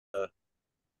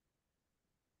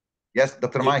Yes,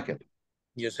 Dr. Michael.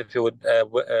 Yes, if you would.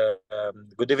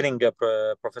 Good evening,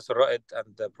 Professor Raed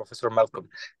and Professor Malcolm.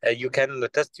 You can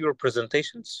test your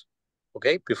presentations,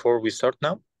 okay, before we start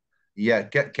now? Yeah,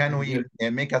 can we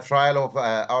make a trial of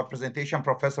our presentation,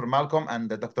 Professor Malcolm and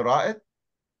Dr. Raed?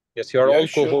 Yes, you are all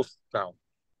sure. co-hosts now.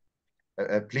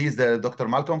 Please, Dr.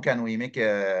 Malcolm, can we make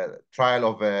a trial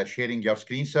of sharing your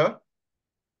screen, sir?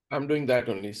 I'm doing that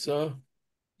only, sir.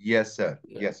 Yes, sir.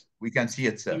 Yeah. Yes, we can see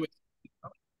it, sir.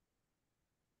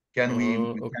 Can we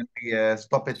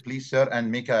stop it, please, sir, and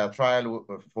make a trial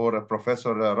for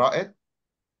Professor Raed?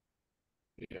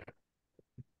 Yeah.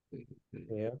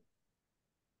 Yeah.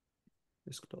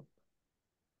 Desktop.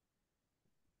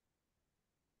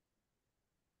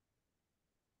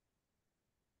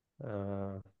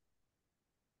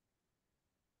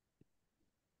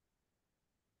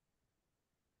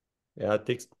 Yeah, it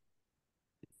takes.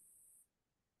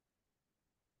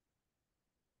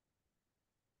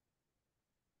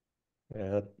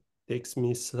 Yeah, it takes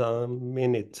me some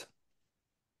minute.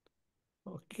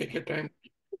 Okay. Take your time.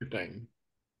 Take your time.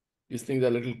 These things are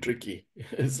a little tricky.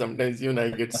 Sometimes you and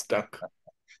I get stuck.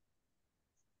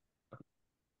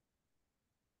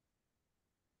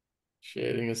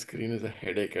 Sharing a screen is a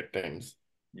headache at times.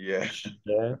 Yeah.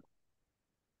 Yeah.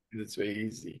 It's very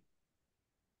easy.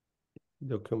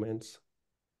 Documents.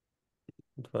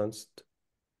 Advanced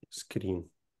screen.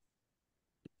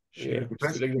 Yeah.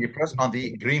 Share. You press on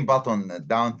the green button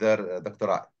down there, Dr.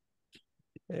 Raed.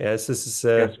 Yes, this is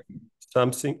Yes.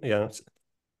 something. Yeah.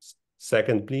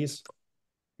 Second, please.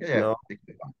 Yeah. No. Take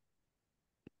the time.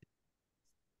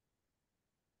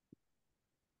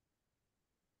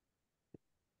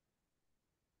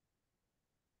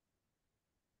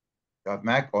 You have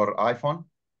Mac or iPhone?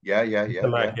 Yeah.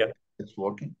 Mac, yeah. It's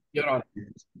working. You're on.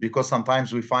 Because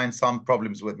sometimes we find some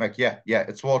problems with Mac. Yeah,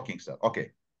 it's working, sir.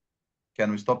 Okay.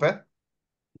 Can we stop it?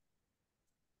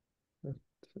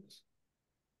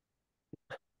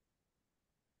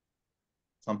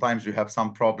 Sometimes we have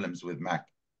some problems with Mac.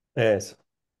 Yes.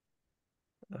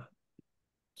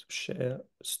 Share.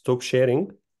 Stop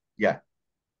sharing. Yeah.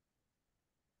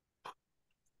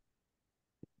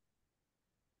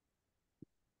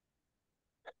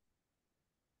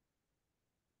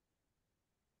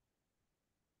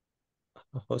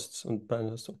 Hosts and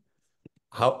panels.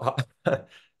 How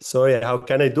sorry, how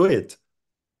can I do it?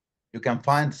 You can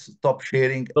find stop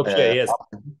sharing. Stop share,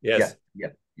 yes.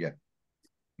 Yeah.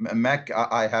 Mac,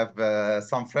 I have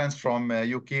some friends from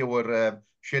UK were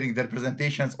sharing their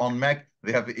presentations on Mac.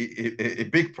 They have a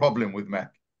big problem with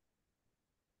Mac.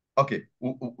 Okay,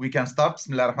 we can start.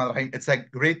 Bismillah ar-Rahman ar-Rahim. It's a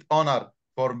great honor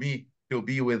for me to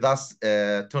be with us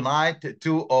tonight.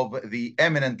 Two of the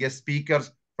eminent guest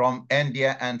speakers from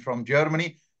India and from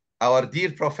Germany. Our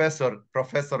dear Professor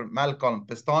Malcolm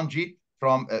Pestonji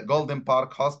from Golden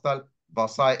Park Hospital,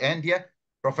 Vasai, India.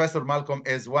 Professor Malcolm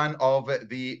is one of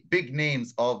the big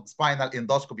names of spinal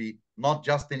endoscopy, not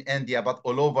just in India, but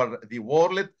all over the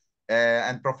world.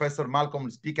 And Professor Malcolm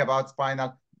will speak about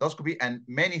spinal endoscopy, and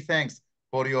many thanks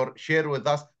for your share with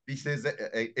us. This is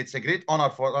it's a great honor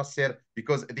for us, sir,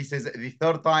 because this is the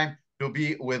third time to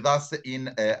be with us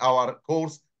in our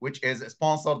course, which is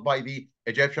sponsored by the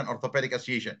Egyptian Orthopedic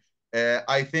Association.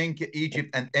 I think Egypt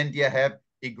and India have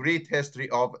a great history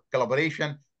of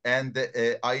collaboration, and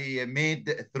I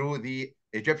made through the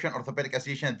Egyptian Orthopedic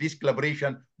Association this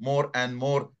collaboration more and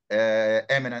more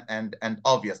eminent and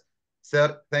obvious.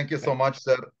 Sir, thank you so much,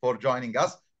 sir, for joining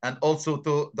us. And also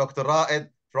to Dr. Raed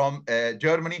from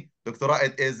Germany. Dr.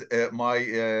 Raed is my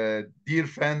dear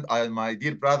friend and my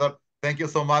dear brother. Thank you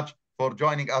so much for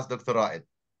joining us, Dr. Raed.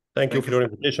 Thank you for your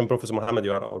invitation, Professor Mohammed.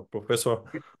 You are our professor.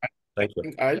 Thank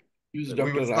you. I'll use Dr.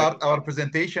 We will start our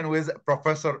presentation with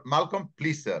Professor Malcolm.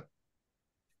 Please, sir.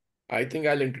 I think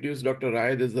I'll introduce Dr.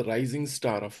 Raed as the rising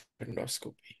star of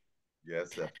endoscopy.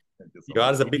 Yes, sir. Thank you so You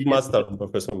much. are the big master,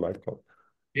 Professor Malcolm.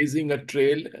 Blazing a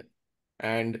trail,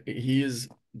 and he is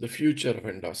the future of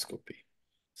endoscopy.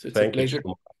 So it's a pleasure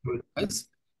to be with us.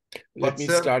 Let me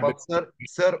start.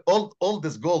 Sir, all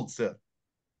this gold, sir.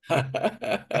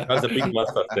 That's a big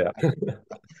master there.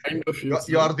 Kind of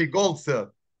you are the gold, sir.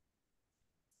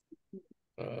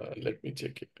 Let me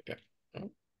check it. Yeah.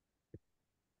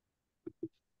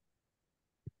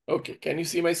 Okay, can you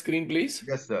see my screen, please?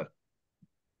 Yes, sir.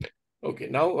 Okay,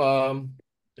 now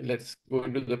let's go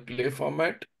into the play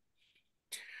format.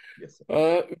 Yes,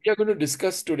 sir. We are going to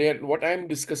discuss today, what I'm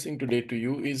discussing today to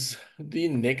you is the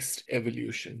next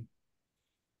evolution.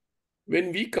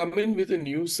 When we come in with a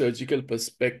new surgical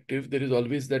perspective, there is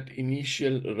always that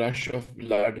initial rush of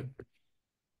blood.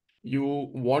 You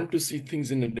want to see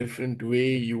things in a different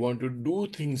way. You want to do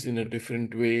things in a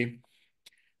different way.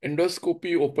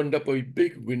 endoscopy opened up a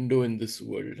big window in this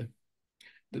world.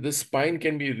 That the spine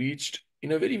can be reached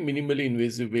in a very minimally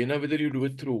invasive way. Now, whether you do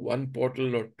it through one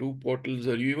portal or two portals,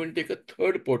 or you even take a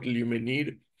third portal you may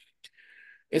need,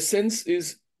 essence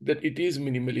is that it is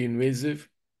minimally invasive.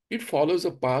 It follows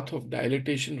a path of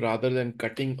dilatation rather than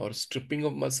cutting or stripping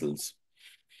of muscles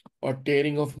or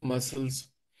tearing of muscles.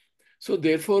 So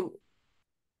therefore,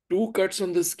 two cuts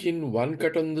on the skin, one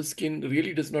cut on the skin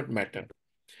really does not matter.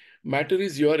 Matter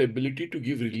is your ability to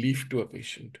give relief to a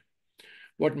patient.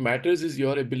 What matters is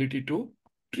your ability to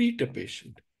treat a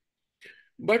patient.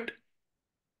 But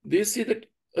they say that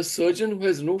a surgeon who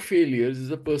has no failures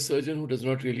is a surgeon who does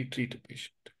not really treat a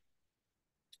patient.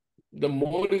 The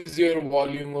more is your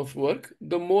volume of work,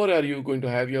 the more are you going to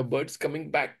have your birds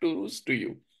coming back to roost to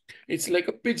you. It's like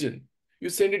a pigeon. You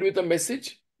send it with a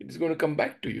message, it is going to come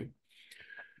back to you.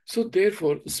 So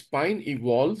therefore, spine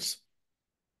evolves,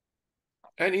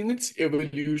 and in its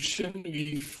evolution,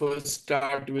 we first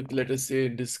start with, let us say,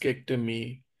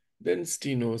 discectomy, then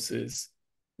stenosis,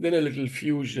 then a little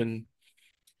fusion.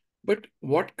 But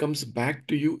what comes back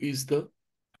to you is the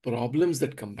problems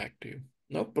that come back to you.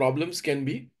 Now, problems can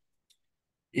be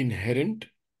inherent,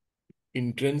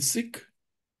 intrinsic,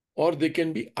 or they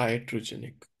can be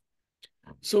iatrogenic.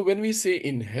 So when we say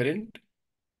inherent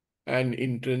and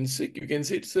intrinsic, you can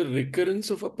say it's a recurrence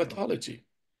of a pathology.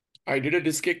 I did a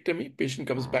discectomy, patient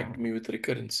comes back to me with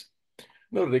recurrence.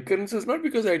 Now, recurrence is not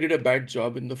because I did a bad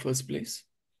job in the first place.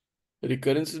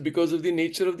 Recurrence is because of the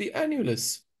nature of the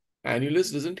annulus.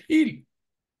 Annulus doesn't heal.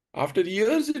 After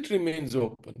years, it remains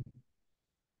open.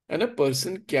 And a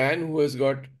person can, who has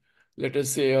got, let us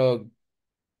say, a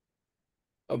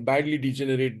badly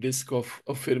degenerate disc of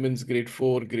Firman's grade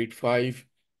 4, grade 5,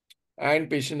 and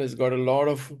patient has got a lot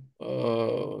of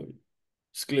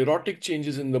sclerotic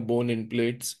changes in the bone and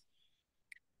plates.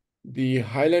 The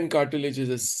hyaline cartilage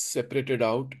is separated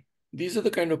out. These are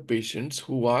the kind of patients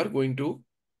who are going to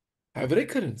have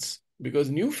recurrence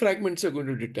because new fragments are going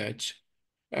to detach.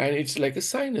 And it's like a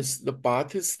sinus. The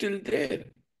path is still there.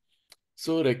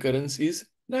 So recurrence is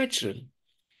natural.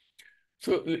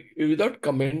 So without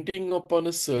commenting upon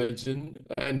a surgeon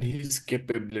and his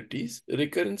capabilities,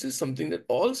 recurrence is something that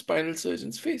all spinal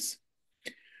surgeons face.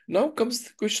 Now comes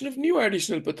the question of new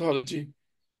additional pathology.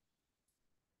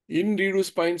 In redo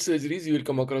spine surgeries, you will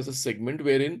come across a segment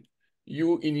wherein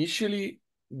you initially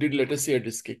did, let us say, a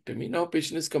discectomy. Now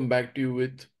patient has come back to you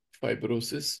with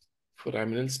fibrosis,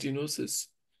 foraminal stenosis,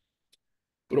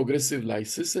 progressive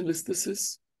lysis and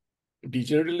listhesis,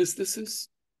 degenerative listhesis,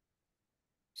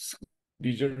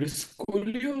 degenerative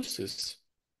scoliosis.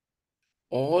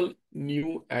 All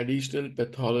new additional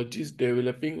pathologies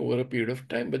developing over a period of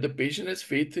time. But the patient has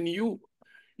faith in you.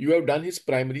 You have done his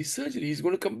primary surgery. He's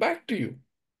going to come back to you.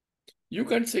 You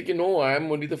can't say, no, I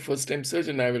am only the first time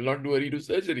surgeon. I will not do a redo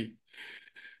surgery.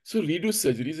 So redo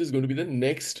surgeries is going to be the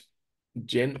next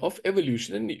gen of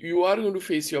evolution. And you are going to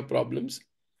face your problems.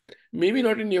 Maybe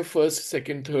not in your first,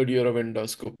 second, third year of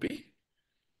endoscopy,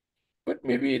 but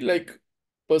maybe like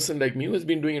person like me who has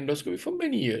been doing endoscopy for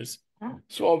many years.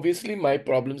 So obviously my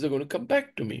problems are going to come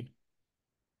back to me.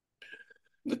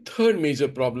 The third major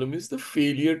problem is the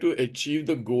failure to achieve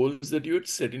the goals that you had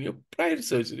set in your prior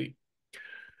surgery.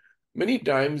 Many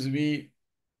times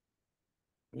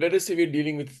let us say we're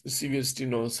dealing with severe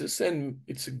stenosis, and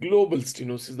it's a global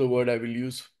stenosis, the word I will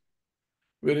use,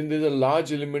 wherein there's a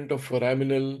large element of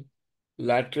foraminal,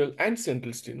 lateral, and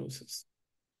central stenosis.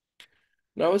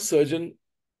 Now a surgeon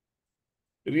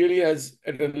really has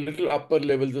at a little upper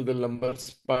levels of the lumbar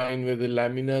spine where the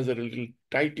laminas are a little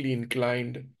tightly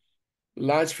inclined,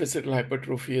 large facetal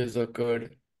hypertrophy has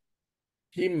occurred.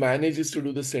 He manages to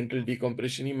do the central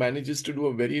decompression. He manages to do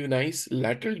a very nice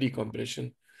lateral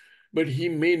decompression, but he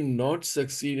may not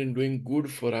succeed in doing good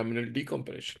foraminal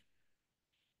decompression.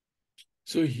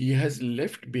 So he has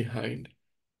left behind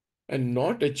and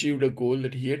not achieved a goal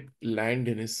that he had planned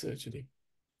in his surgery.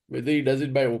 Whether he does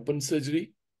it by open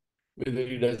surgery, whether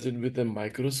he does it with a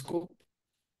microscope,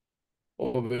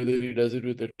 or whether he does it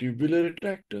with a tubular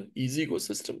retractor, easy go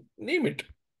system, name it.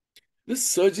 This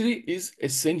surgery is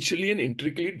essentially and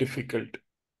intricately difficult,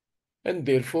 and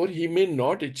therefore he may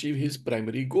not achieve his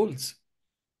primary goals.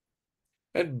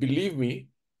 And believe me,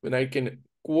 when I can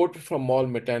quote from all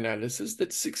meta-analysis that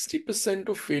 60%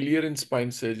 of failure in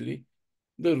spine surgery,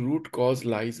 the root cause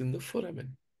lies in the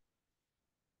foramen.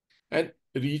 And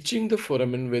reaching the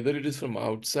foramen, whether it is from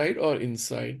outside or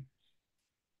inside,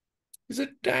 is a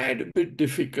tad bit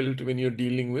difficult when you're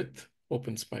dealing with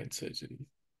open spine surgery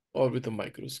or with a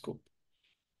microscope.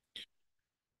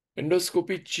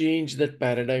 Endoscopy changed that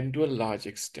paradigm to a large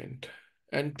extent,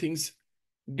 and things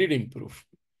did improve.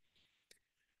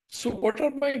 So what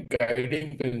are my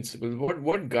guiding principles?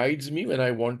 What guides me when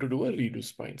I want to do a redo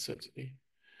spine surgery?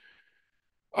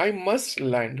 I must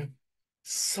land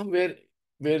somewhere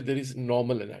where there is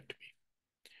normal anatomy.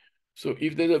 So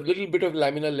if there's a little bit of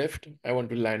lamina left, I want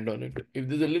to land on it. If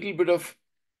there's a little bit of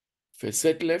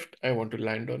facet left, I want to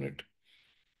land on it.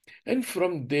 And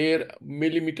from there,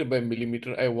 millimeter by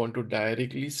millimeter, I want to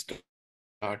directly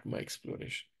start my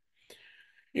exploration.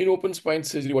 In open spine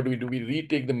surgery, what do? We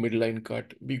retake the midline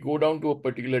cut. We go down to a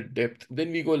particular depth.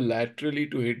 Then we go laterally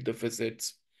to hit the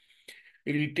facets,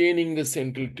 retaining the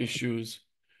central tissues.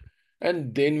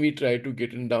 And then we try to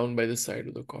get it down by the side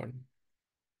of the cord.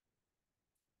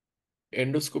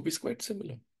 Endoscope is quite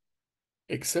similar,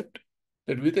 except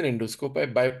that with an endoscope, I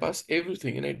bypass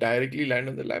everything and I directly land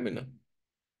on the lamina,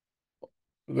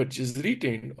 which is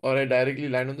retained, or I directly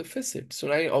land on the facet.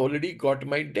 So I already got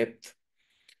my depth.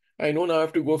 I know now I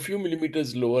have to go a few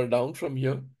millimeters lower down from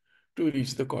here to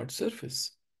reach the cord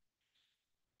surface.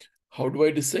 How do I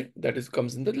dissect? That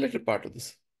comes in the later part of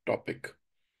this topic.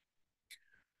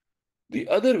 The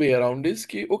other way around is,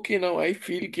 okay, now I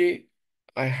feel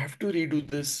I have to redo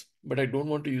this, but I don't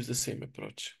want to use the same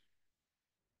approach.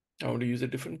 I want to use a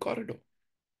different corridor.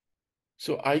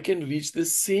 So I can reach the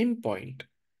same point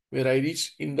where I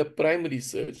reached in the primary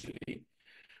surgery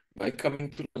by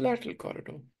coming through the lateral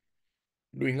corridor,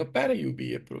 doing a para-UB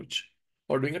approach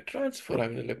or doing a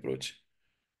transforaminal approach.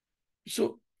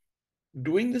 So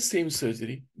doing the same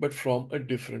surgery, but from a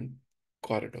different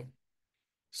corridor.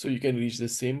 So you can reach the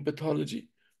same pathology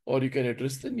or you can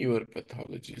address the newer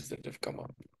pathologies that have come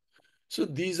up. So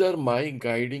these are my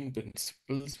guiding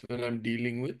principles when I'm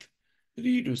dealing with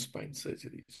redo spine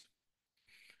surgeries.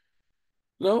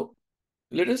 Now,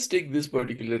 let us take this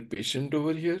particular patient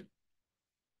over here.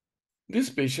 This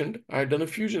patient, I had done a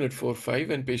fusion at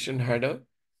 4-5 and patient had a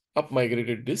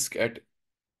up-migrated disc at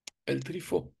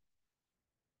L3-4.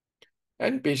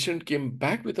 And patient came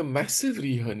back with a massive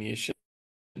reherniation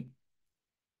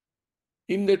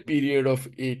in that period of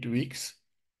 8 weeks.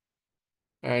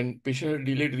 And patient had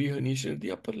delayed reherniation at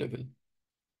the upper level.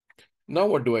 Now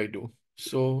what do I do?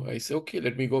 So I say, okay,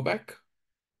 let me go back.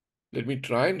 Let me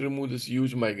try and remove this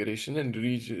huge migration and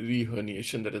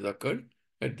reherniation that has occurred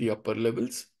at the upper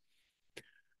levels.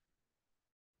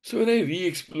 So when I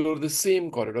re-explore the same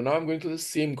corridor, now I'm going through the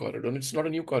same corridor, and it's not a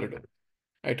new corridor.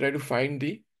 I try to find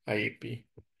the IAP.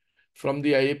 From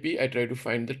the IAP, I try to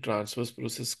find the transverse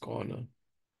process corner.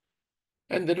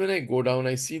 And then when I go down,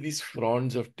 I see these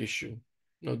fronds of tissue.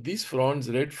 Now these fronds,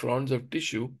 red fronds of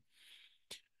tissue,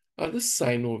 are the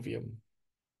synovium.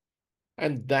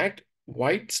 And that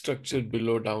white structure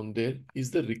below down there is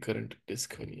the recurrent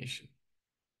disc herniation.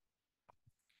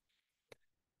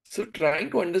 So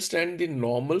trying to understand the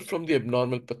normal from the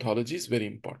abnormal pathology is very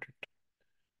important.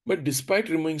 But despite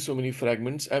removing so many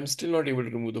fragments, I'm still not able to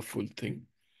remove the full thing.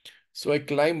 So I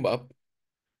climb up,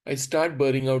 I start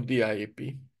burring out the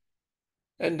IAP,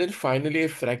 and then finally I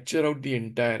fracture out the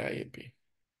entire IAP.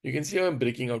 You can see how I'm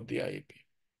breaking out the IAP.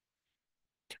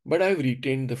 But I've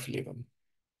retained the phlegm.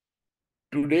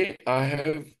 Today, I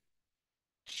have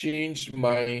changed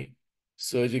my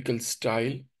surgical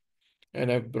style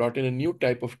and I've brought in a new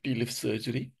type of T-lift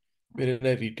surgery wherein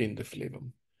I retain the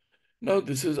phlegm. Now,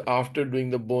 this is after doing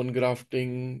the bone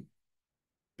grafting,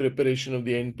 preparation of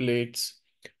the end plates.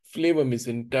 Phlegm is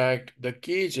intact. The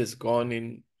cage has gone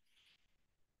in.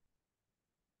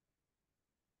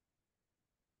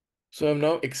 So I'm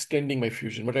now extending my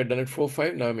fusion. What I'd done at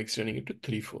 4-5, now I'm extending it to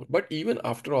 3-4. But even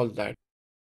after all that,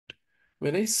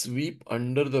 when I sweep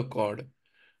under the cord,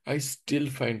 I still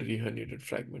find reherniated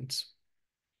fragments.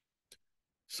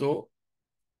 So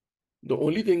the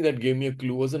only thing that gave me a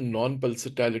clue was a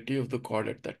non-pulsatility of the cord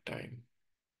at that time.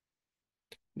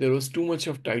 There was too much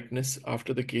of tightness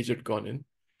after the cage had gone in. I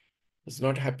was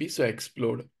not happy, so I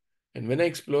explored. And when I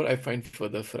explore, I find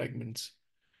further fragments.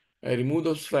 I remove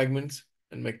those fragments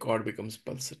and my cord becomes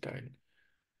pulsatile.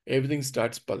 Everything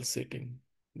starts pulsating.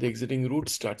 The exiting root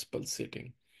starts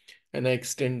pulsating. And I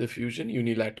extend the fusion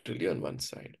unilaterally on one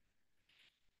side.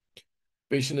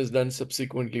 Patient has done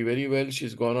subsequently very well.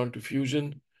 She's gone on to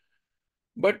fusion.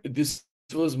 But this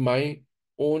was my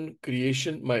own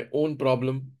creation, my own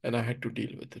problem, and I had to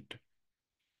deal with it.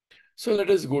 So let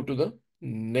us go to the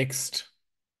next.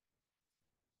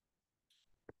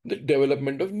 The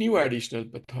development of new additional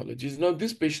pathologies. Now,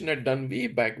 this patient had done way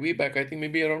back, I think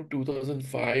maybe around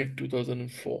 2005,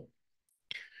 2004.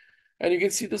 And you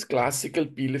can see this classical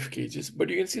P-lift cages, but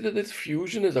you can see that this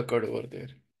fusion has occurred over there.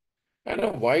 And a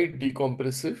wide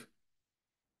decompressive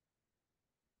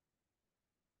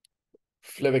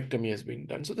phlebectomy has been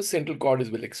done. So the central cord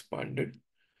is well expanded.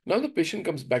 Now the patient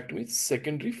comes back to me with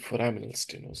secondary foraminal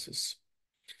stenosis.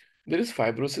 There is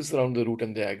fibrosis around the root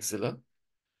and the axilla.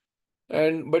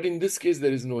 But in this case,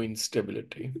 there is no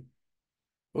instability.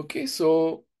 Okay,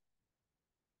 so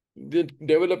the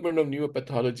development of newer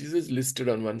pathologies is listed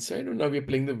on one side, and now we are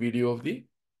playing the video of the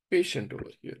patient over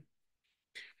here.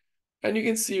 And you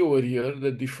can see over here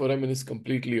that the foramen is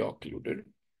completely occluded.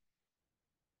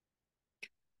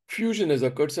 Fusion has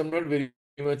occurred, so I'm not very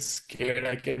much scared.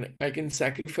 I can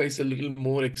sacrifice a little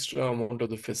more extra amount of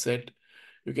the facet.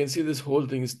 You can see this whole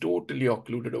thing is totally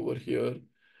occluded over here.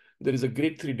 There is a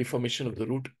grade 3 deformation of the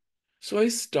root. So I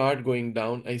start going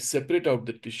down. I separate out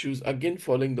the tissues, again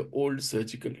following the old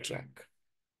surgical track.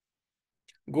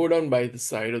 Go down by the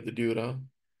side of the dura,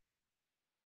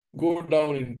 go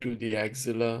down into the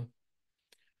axilla,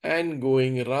 and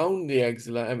going around the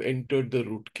axilla, I've entered the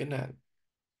root canal.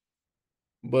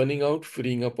 Burning out,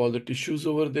 freeing up all the tissues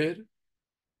over there,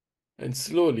 and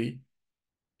slowly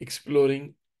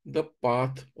exploring the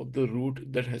path of the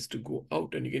root that has to go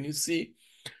out. And you see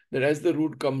that as the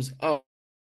root comes out,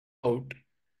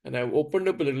 and I've opened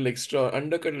up a little extra,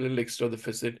 undercut a little extra of the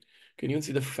facet, can you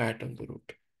see the fat on the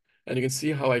root? And you can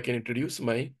see how I can introduce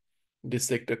my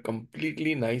dissector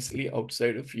completely nicely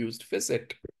outside a fused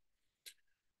facet.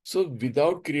 So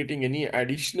without creating any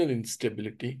additional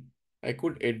instability, I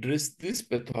could address this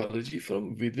pathology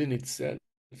from within itself.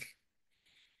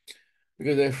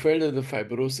 Because I felt that the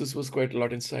fibrosis was quite a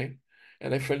lot inside,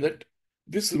 and I felt that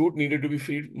this root needed to be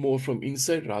freed more from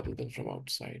inside rather than from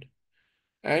outside.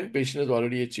 And patient has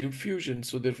already achieved fusion,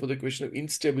 so therefore the question of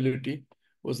instability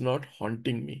was not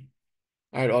haunting me.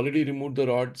 I had already removed the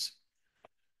rods.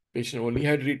 Patient only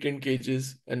had retained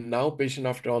cages, and now patient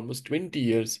after almost 20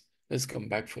 years has come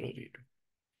back for a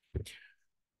redo.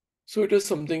 So it was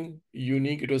something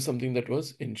unique. It was something that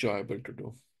was enjoyable to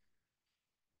do.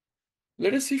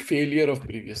 Let us see failure of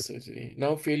previous surgery.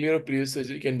 Now, failure of previous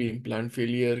surgery can be implant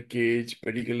failure, cage,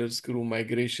 pedicular screw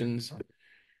migrations,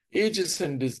 ages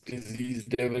and disease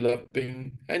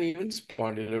developing, and even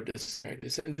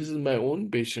spondylodiscitis. And this is my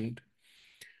own patient.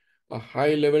 A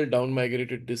high-level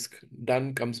down-migrated disc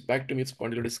done comes back to me with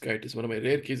spondylodiscitis, one of my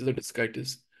rare cases of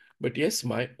discitis, but yes,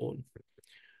 my own.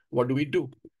 What do we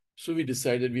do? So we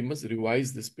decided we must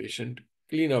revise this patient,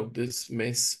 clean out this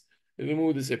mess,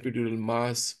 remove this epidural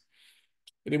mass,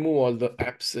 remove all the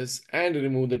abscess, and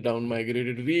remove the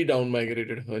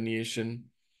re-down-migrated herniation.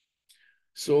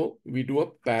 So we do a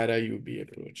para-UB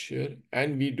approach here,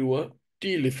 and we do a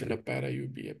T-lift in a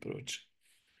para-UB approach.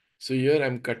 So here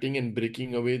I'm cutting and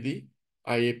breaking away the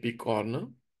IAP corner.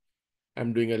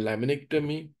 I'm doing a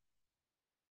laminectomy,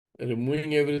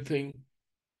 removing everything.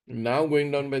 Now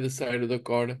going down by the side of the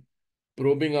cord,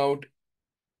 probing out,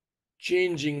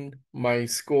 changing my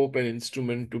scope and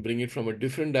instrument to bring it from a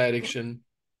different direction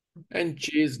and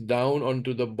chase down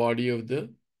onto the body of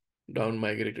the down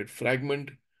migrated fragment.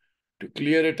 To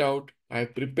clear it out, I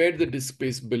have prepared the disc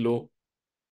space below.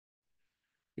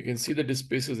 You can see the disc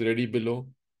space is ready below,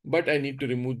 but I need to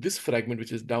remove this fragment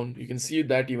which is down. You can see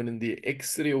that even in the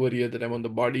X-ray over here that I'm on the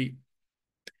body.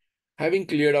 Having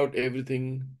cleared out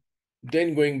everything,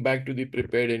 then going back to the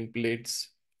prepared end plates,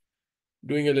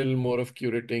 doing a little more of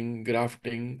curating,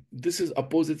 grafting. This is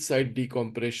opposite side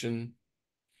decompression,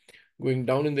 going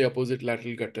down in the opposite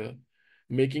lateral gutter,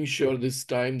 making sure this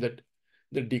time that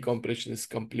the decompression is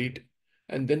complete,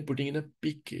 and then putting in a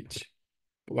peak cage.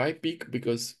 Why peak?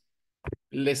 Because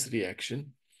less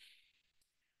reaction,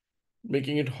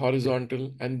 making it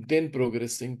horizontal, and then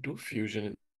progressing to fusion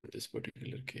in this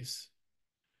particular case.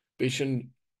 Patient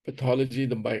pathology,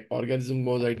 the organism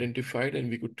was identified, and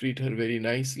we could treat her very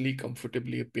nicely,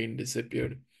 comfortably. Pain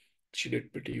disappeared. She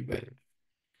did pretty well.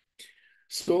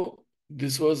 So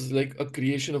this was like a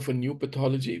creation of a new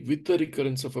pathology with the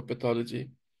recurrence of a pathology.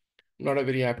 Not a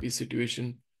very happy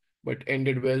situation, but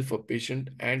ended well for patient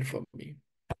and for me.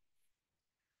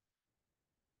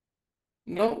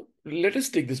 Now, let us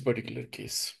take this particular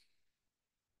case.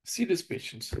 See this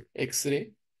patient's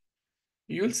X-ray.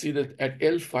 You'll see that at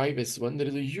L5S1, there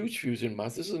is a huge fusion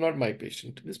mass. This is not my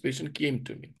patient. This patient came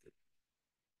to me.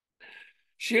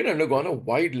 She had undergone a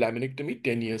wide laminectomy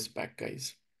 10 years back,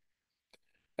 guys.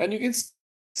 And you can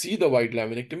see the wide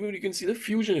laminectomy, but you can see the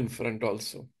fusion in front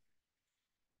also.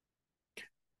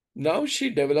 Now she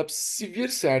develops severe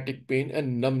sciatic pain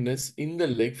and numbness in the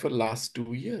leg for last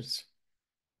 2 years.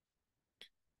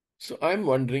 So I'm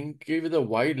wondering, okay, with a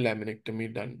wide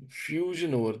laminectomy done,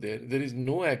 fusion over there is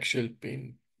no actual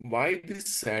pain. Why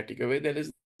this sciatica? Where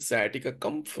does sciatica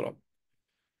come from?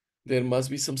 There must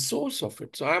be some source of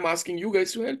it. So I'm asking you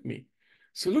guys to help me.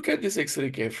 So look at this X-ray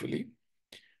carefully.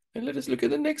 And let us look at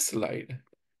the next slide.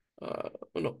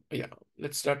 No, yeah,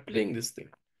 let's start playing this thing.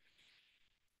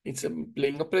 It's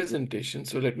playing a presentation,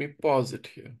 so let me pause it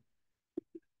here.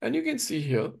 And you can see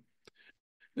here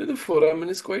that the foramen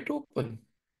is quite open.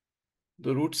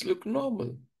 The roots look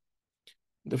normal.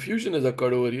 The fusion has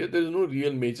occurred over here. There is no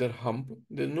real major hump.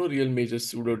 There is no real major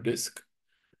pseudodisc.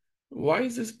 Why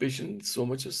is this patient so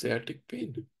much of sciatic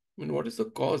pain? I mean, what is the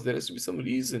cause? There has to be some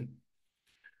reason.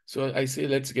 So I say,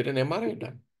 let's get an MRI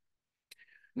done.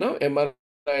 Now,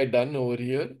 MRI done over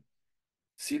here.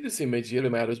 See this image here,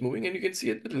 the arrow is moving, and you can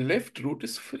see that the left root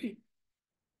is free.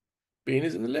 Pain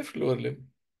is in the left lower limb.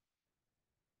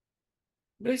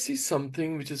 But I see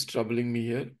something which is troubling me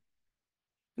here.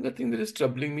 And the thing that is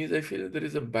troubling me is I feel that there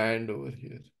is a band over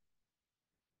here.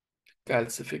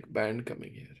 Calcific band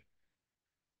coming here.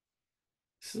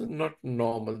 This is not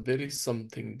normal. There is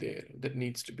something there that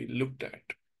needs to be looked at.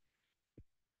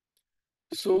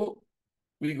 So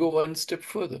we go one step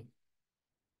further.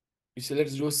 We say,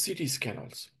 let's do a CT scan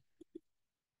also.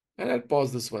 And I'll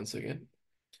pause this once again.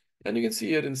 And you can see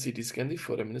here in CT scan, the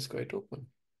foramen is quite open.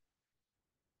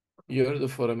 Here the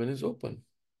foramen is open.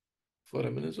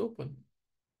 Foramen is open.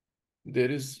 There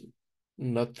is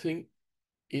nothing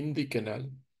in the canal.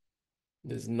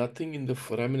 There's nothing in the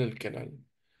foraminal canal.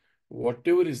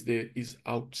 Whatever is there is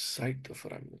outside the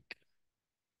foraminal canal.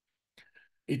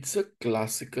 It's a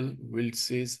classical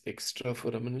Wiltshire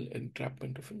extraforaminal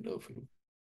entrapment of a nerve root.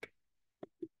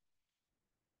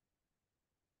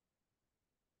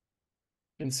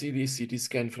 You can see the CT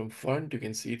scan from front. You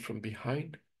can see it from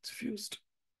behind. It's fused.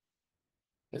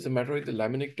 As a matter of fact, the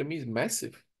laminectomy is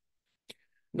massive.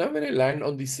 Now, when I land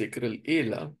on the sacral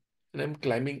ala and I'm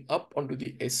climbing up onto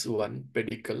the S1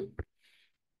 pedicle,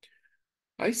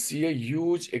 I see a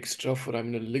huge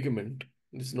extraforaminal ligament.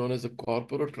 This is known as the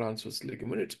corporotransverse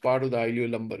ligament. It's part of the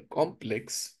iliolumbar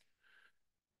complex.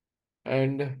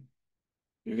 And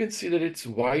you can see that it's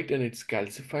white and it's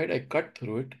calcified. I cut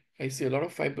through it. I see a lot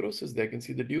of fibrosis there. I can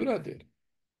see the dura there.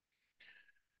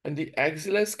 And the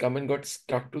axilla has come and got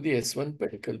stuck to the S1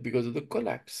 pedicle because of the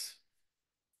collapse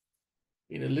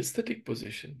in a listhetic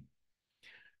position.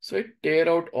 So I tear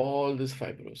out all this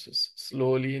fibrosis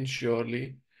slowly and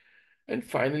surely. And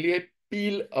finally, I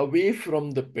peel away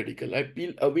from the pedicle. I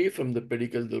peel away from the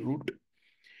pedicle, the root.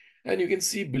 And you can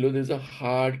see below there's a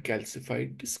hard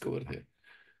calcified disc over there.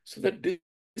 So that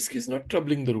disc is not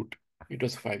troubling the root. It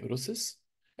was fibrosis.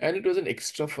 And it was an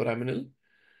extraforaminal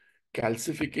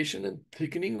calcification and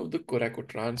thickening of the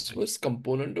coracotransverse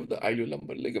component of the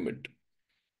iliolumbar ligament.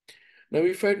 Now,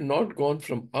 if I had not gone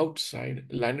from outside,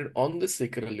 landed on the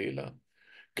sacral ala,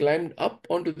 climbed up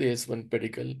onto the S1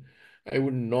 pedicle, I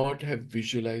would not have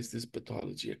visualized this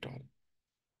pathology at all.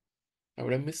 I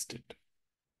would have missed it.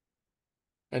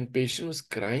 And patient was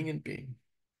crying in pain.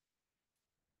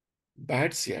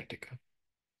 Bad sciatica.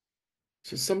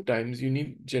 So sometimes you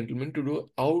need gentlemen to do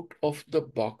out of the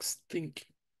box thinking.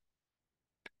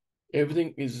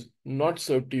 Everything is not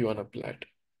served to you on a platter.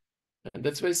 And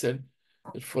that's why I said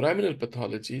that foraminal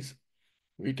pathologies,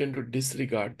 we tend to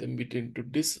disregard them, we tend to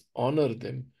dishonor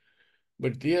them,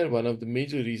 but they are one of the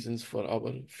major reasons for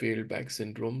our failed back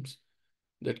syndromes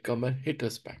that come and hit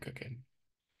us back again.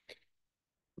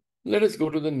 Let us go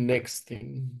to the next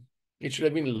thing. It should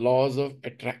have been laws of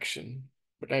attraction,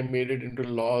 but I made it into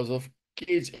laws of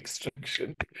cage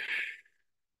extraction.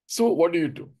 So what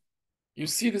do? You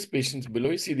see this patient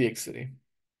below, you see the X-ray.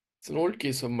 It's an old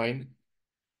case of mine.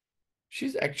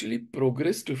 She's actually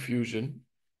progressed to fusion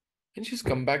and she's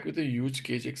come back with a huge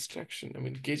cage extraction. I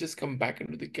mean, cage has come back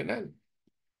into the canal.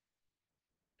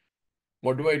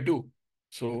 What do I do?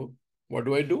 So what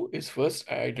do I do is first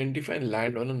I identify and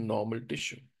land on a normal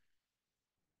tissue.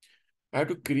 I have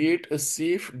to create a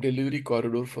safe delivery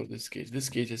corridor for this cage. This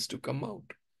cage has to come out.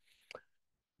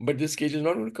 But this cage is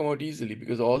not going to come out easily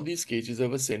because all these cages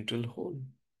have a central hole.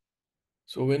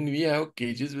 So when we have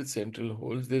cages with central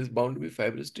holes, there is bound to be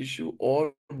fibrous tissue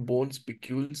or bone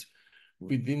spicules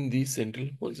within these central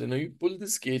holes. And now you pull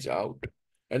this cage out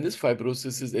and this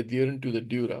fibrosis is adherent to the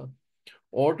dura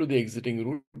or to the exiting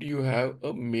root, you have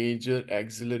a major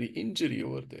axillary injury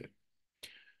over there.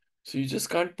 So you just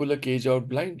can't pull a cage out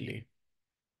blindly.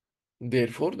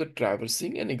 Therefore, the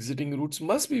traversing and exiting roots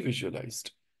must be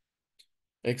visualized.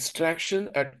 Extraction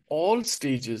at all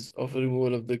stages of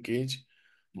removal of the cage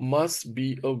must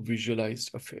be a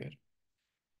visualized affair.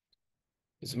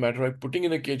 As a matter of fact, putting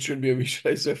in a cage should be a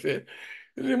visualized affair.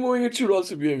 Removing it should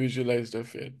also be a visualized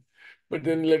affair. But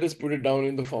then let us put it down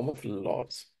in the form of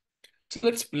laws. So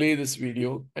let's play this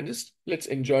video and just let's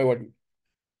enjoy what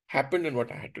happened and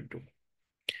what I had to do.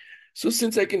 So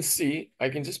since I can see, I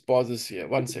can just pause this here.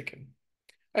 1 second.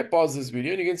 I pause this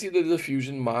video and you can see there is a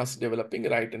fusion mass developing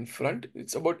right in front.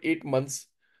 It's about 8 months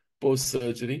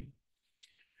post-surgery.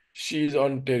 She's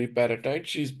on teriparatide.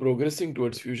 She's progressing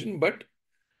towards fusion, but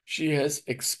she has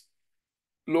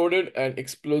exploded and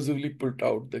explosively pulled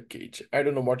out the cage. I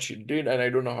don't know what she did and I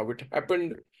don't know how it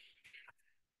happened.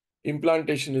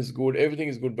 Implantation is good, everything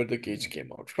is good, but the cage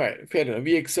came out. Fine, fair enough.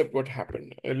 We accept what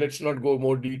happened. Let's not go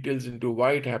more details into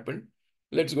why it happened.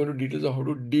 Let's go into details of how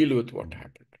to deal with what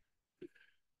happened.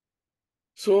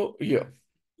 So here,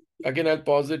 again, I'll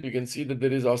pause it. You can see that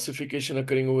there is ossification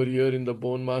occurring over here in the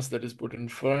bone mass that is put in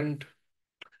front,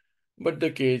 but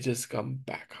the cage has come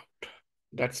back out.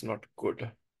 That's not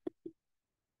good.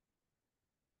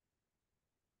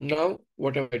 Now,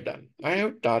 what have I done? I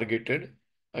have targeted,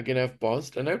 again, I've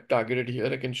paused and I've targeted here.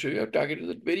 I can show you I've targeted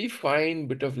a very fine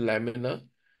bit of lamina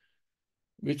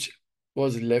which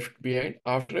was left behind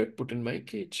after I put in my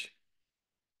cage.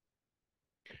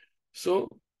 So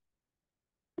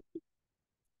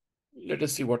let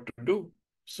us see what to do.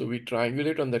 So we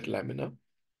triangulate on that lamina,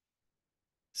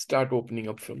 start opening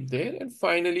up from there, and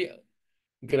finally,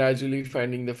 gradually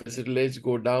finding the facetal edge,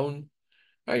 go down,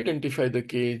 identify the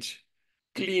cage,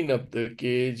 clean up the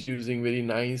cage using very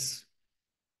nice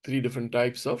 3 different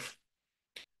types of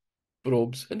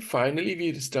probes. And finally,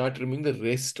 we start removing the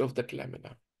rest of that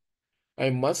lamina.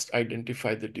 I must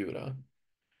identify the dura.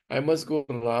 I must go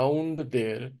around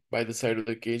there by the side of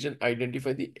the cage and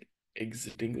identify the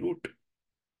exiting route.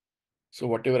 So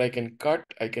whatever I can cut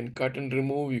and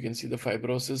remove. You can see the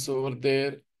fibrosis over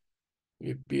there.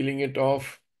 We're peeling it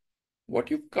off. What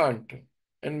you can't,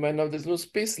 and now there's no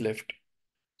space left.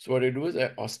 So what I do is I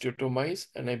osteotomize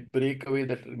and I break away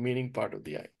that remaining part of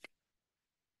the eye.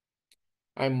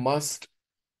 I must,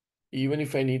 even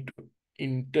if I need to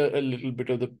inter a little bit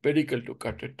of the pedicle to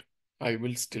cut it, I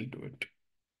will still do it.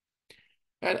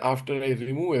 And after I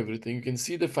remove everything, you can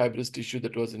see the fibrous tissue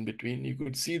that was in between. You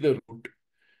could see the root.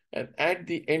 And at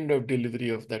the end of delivery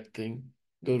of that thing,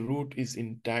 the root is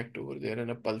intact over there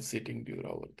and a pulsating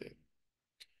dura over there.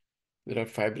 There are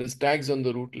fibrous tags on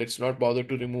the root. Let's not bother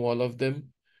to remove all of them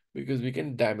because we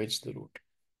can damage the root.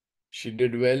 She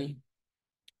did well.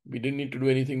 We didn't need to do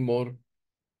anything more.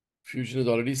 Fusion is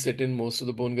already set in. Most of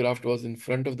the bone graft was in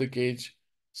front of the cage.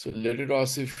 So let it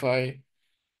ossify.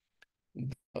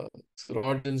 The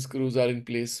rods and screws are in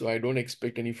place, so I don't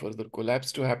expect any further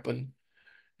collapse to happen.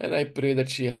 And I pray that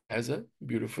she has a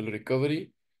beautiful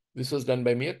recovery. This was done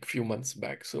by me a few months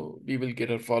back, so we will get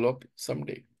her follow-up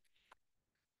someday.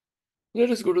 Let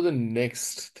us go to the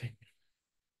next thing.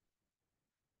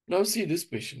 Now see this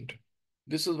patient.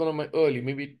 This was one of my early,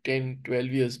 maybe 10, 12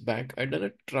 years back. I'd done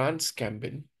a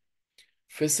transcambin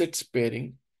facet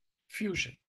sparing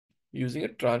fusion using a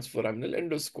transforaminal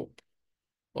endoscope,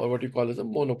 or what you call as a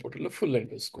monoportal, a full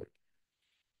endoscope.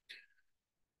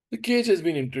 The cage has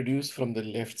been introduced from the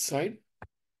left side.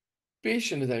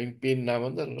 Patient is having pain now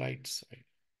on the right side,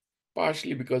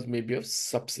 partially because maybe of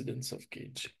subsidence of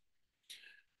cage.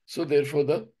 So therefore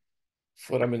the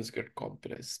foramens get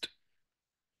compressed.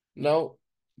 Now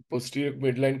posterior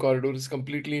midline corridor is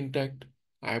completely intact.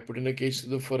 I have put in a cage to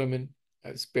the foramen.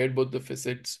 I've spared both the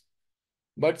facets,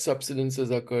 but subsidence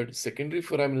has occurred. Secondary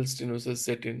foraminal stenosis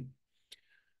set in.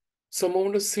 Some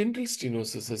amount of central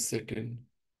stenosis has set in.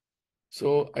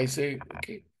 So I say,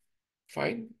 okay,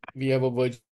 fine. We have a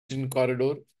virgin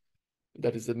corridor.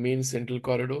 That is the main central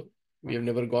corridor. We have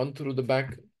never gone through the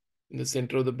back, in the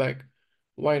center of the back.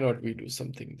 Why not we do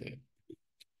something there?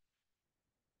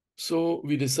 So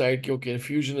we decide, okay,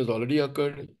 fusion has already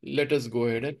occurred. Let us go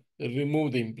ahead and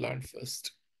remove the implant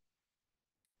first.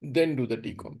 Then do the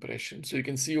decompression. So you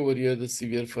can see over here the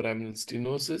severe foraminal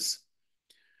stenosis.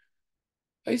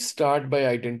 I start by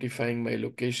identifying my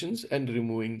locations and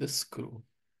removing the screw.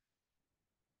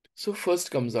 So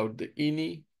first comes out the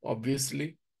ini,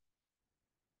 obviously.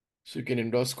 So you can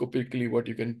endoscopically, what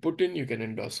you can put in, you can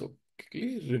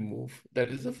endoscopically remove. That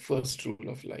is the first rule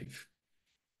of life.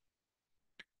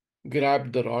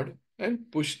 Grabbed the rod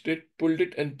and pulled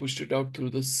it and pushed it out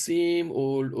through the same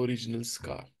old original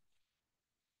scar.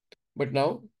 But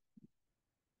now,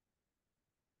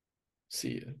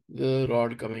 see the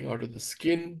rod coming out of the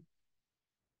skin.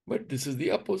 But this is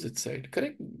the opposite side,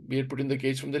 correct? We had put in the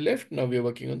cage from the left, now we are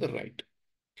working on the right.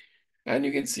 And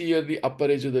you can see here the upper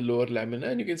edge of the lower lamina,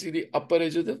 and you can see the upper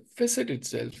edge of the facet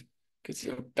itself. You can see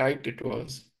how tight it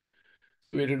was.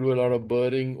 We had to do a lot of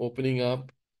burring, opening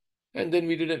up. And then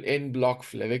we did an end block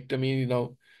flavectomy.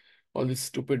 Now, all this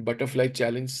stupid butterfly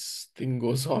challenge thing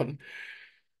goes on.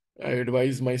 I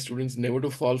advise my students never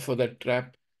to fall for that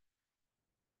trap.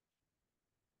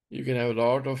 You can have a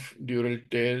lot of dural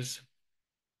tears.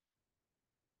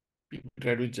 People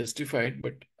try to justify it,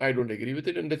 but I don't agree with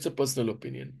it, and that's a personal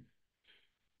opinion.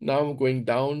 Now I'm going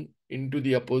down into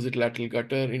the opposite lateral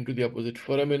gutter, into the opposite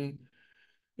foramen,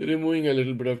 removing a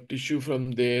little bit of tissue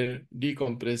from there,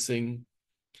 decompressing,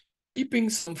 keeping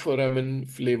some foramen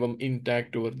flavum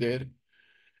intact over there,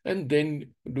 and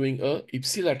then doing a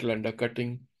ipsilateral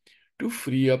undercutting to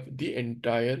free up the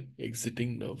entire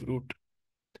exiting nerve root.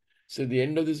 So at the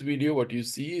end of this video, what you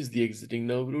see is the exiting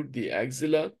nerve root, the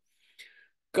axilla,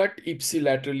 cut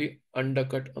ipsilaterally,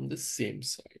 undercut on the same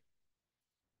side.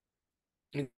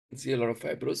 You can see a lot of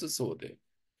fibrosis over there.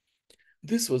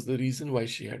 This was the reason why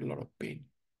she had a lot of pain.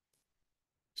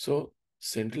 So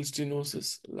central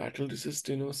stenosis, lateral recess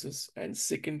stenosis, and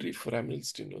secondary foraminal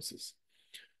stenosis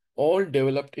all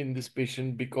developed in this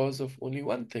patient because of only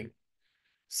one thing: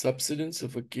 subsidence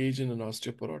of a cage in an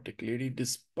osteoporotic lady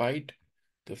despite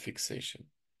the fixation.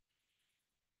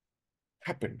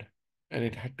 Happened, and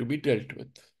it had to be dealt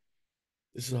with.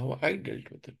 This is how I dealt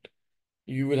with it.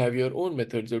 You will have your own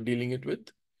methods of dealing it with,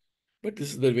 but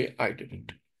this is the way I did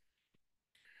it.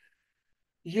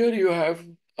 Here you have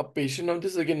a patient. Now,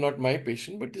 this is again not my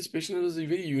patient, but this patient was a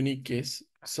very unique case.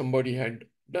 Somebody had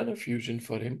done a fusion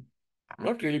for him,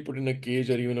 not really put in a cage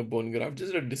or even a bone graft,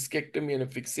 just a discectomy and a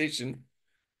fixation.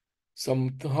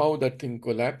 Somehow that thing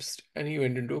collapsed and he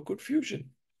went into a good fusion.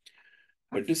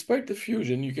 But despite the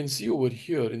fusion, you can see over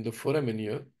here in the foramen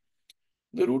here,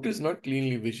 the root is not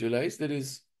cleanly visualized. There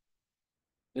is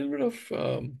a little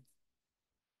bit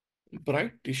of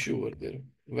bright tissue over there,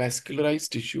 vascularized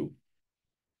tissue.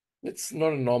 It's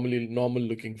not a normal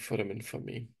looking foramen for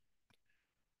me.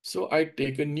 So I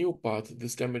take a new path.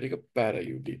 This time I take a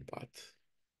para-UD path.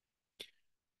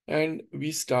 And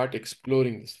we start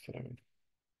exploring this foramen.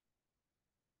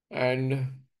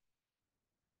 And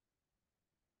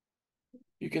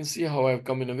you can see how I've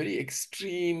come in a very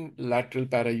extreme lateral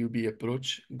para-UB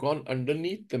approach, gone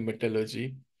underneath the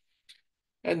metallurgy.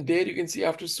 And there you can see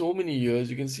after so many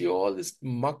years, you can see all this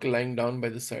muck lying down by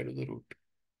the side of the root.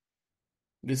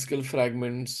 Discal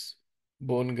fragments,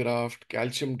 bone graft,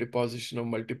 calcium deposition of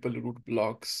multiple root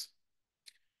blocks.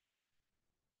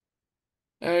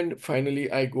 And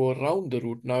finally, I go around the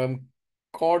root. Now I'm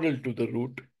caudal to the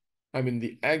root. I'm in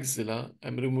the axilla.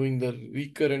 I'm removing the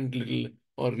recurrent little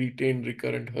or retained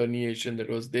recurrent herniation that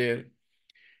was there,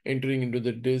 entering into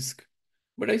the disc.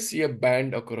 But I see a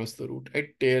band across the root. I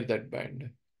tear that band.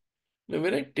 Now,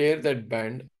 when I tear that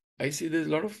band, I see there's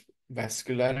a lot of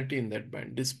vascularity in that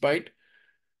band, despite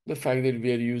the fact that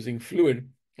we are using fluid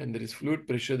and there is fluid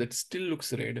pressure that still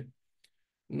looks red,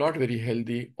 not very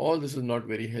healthy. All this is not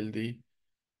very healthy.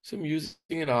 So I'm using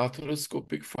an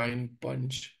arthroscopic fine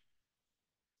punch.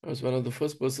 I was one of the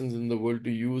first persons in the world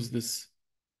to use this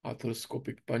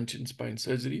arthroscopic punch in spine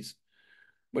surgeries,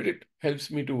 but it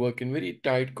helps me to work in very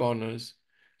tight corners,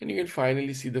 and you can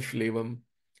finally see the flavum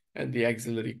and the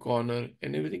axillary corner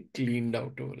and everything cleaned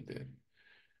out over there.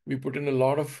 We put in a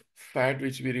lot of fat,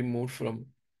 which we removed from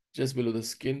just below the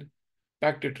skin,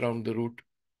 packed it around the root,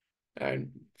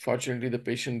 and fortunately the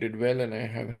patient did well, and I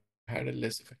have had a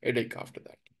less of a headache after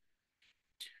that.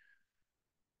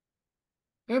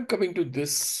 I'm coming to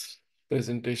this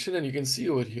presentation, and you can see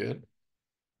over here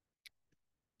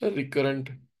a recurrent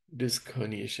disc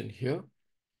herniation here,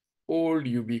 old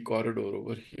UB corridor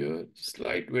over here,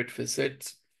 slight wet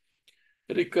facets,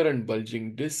 recurrent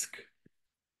bulging disc.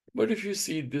 But if you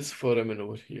see this foramen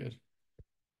over here,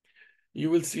 you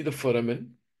will see the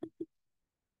foramen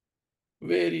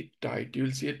very tight. You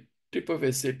will see a tip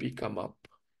of SAP come up,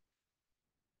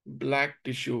 black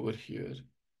tissue over here,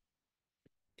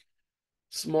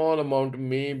 small amount,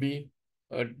 maybe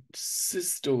a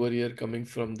cyst over here coming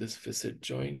from this facet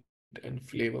joint and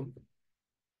flavum.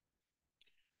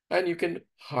 And you can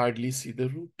hardly see the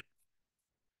root.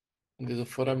 And there's a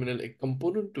foraminal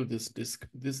component to this disc,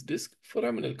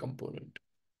 foraminal component.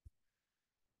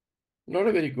 Not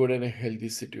a very good and a healthy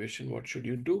situation. What should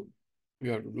you do?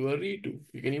 You have to do a redo.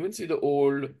 You can even see the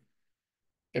old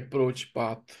approach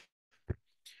path.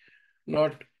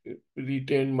 Not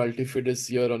retained multifidus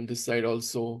here on this side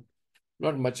also.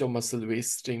 Not much of muscle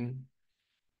wasting.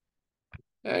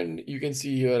 And you can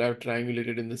see here I've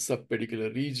triangulated in the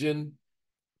subpedicular region.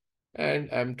 And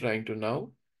I'm trying to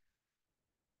now,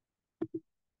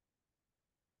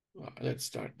 let's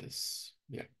start this.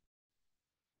 Yeah.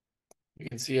 You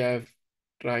can see I've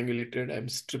triangulated. I'm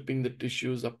stripping the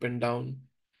tissues up and down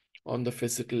on the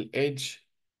facetal edge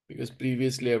because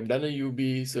previously I've done a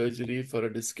UB surgery for a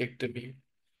discectomy.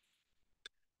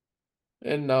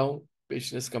 And now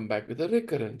patient has come back with a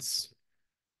recurrence.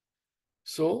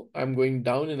 So I'm going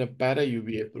down in a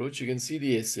para-UV approach. You can see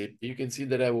the SAP. You can see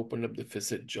that I've opened up the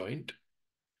facet joint.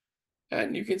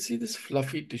 And you can see this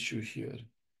fluffy tissue here,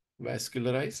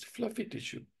 vascularized fluffy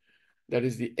tissue. That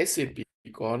is the SAP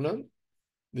corner.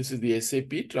 This is the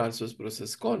SAP transverse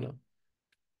process corner.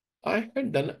 I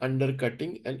had done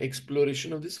undercutting and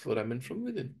exploration of this foramen from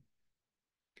within.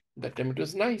 That time it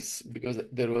was nice because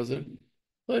there was a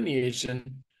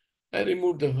herniation. I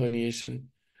removed the herniation,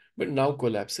 but now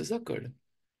collapse has occurred.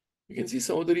 You can see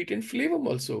some of the retained phlegm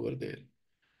also over there.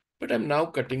 But I'm now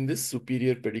cutting this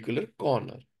superior pedicular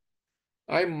corner.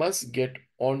 I must get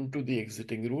onto the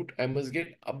exiting root. I must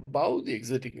get above the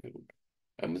exiting root.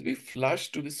 I must be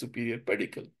flush to the superior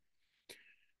pedicle.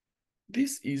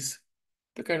 This is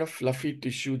the kind of fluffy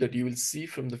tissue that you will see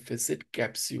from the facet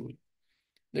capsule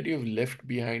that you have left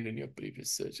behind in your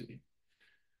previous surgery.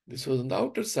 This was on the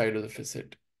outer side of the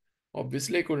facet.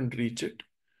 Obviously, I couldn't reach it,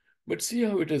 but see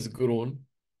how it has grown,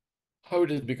 how it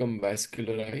has become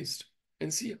vascularized,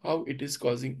 and see how it is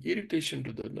causing irritation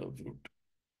to the nerve root.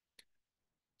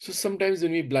 So sometimes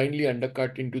when we blindly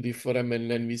undercut into the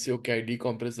foramen and we say, okay, I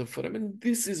decompress the foramen,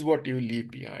 this is what you leave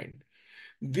behind.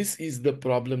 This is the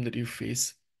problem that you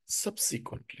face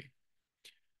subsequently.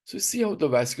 So you see how the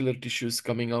vascular tissue is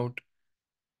coming out,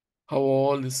 how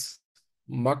all this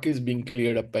muck is being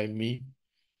cleared up by me.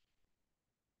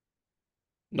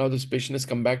 Now this patient has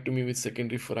come back to me with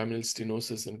secondary foraminal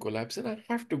stenosis and collapse, and I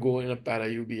have to go in a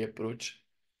para-UV approach.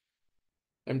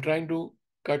 I'm trying to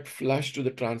cut flush to the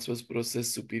transverse process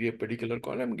superior pedicular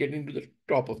corner. I'm getting to the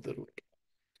top of the root.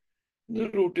 The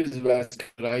root is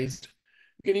vascularized.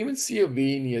 You can even see a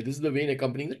vein here. This is the vein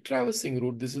accompanying the traversing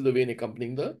root. This is the vein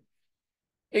accompanying the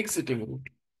exiting root.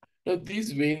 Now,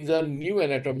 these veins are new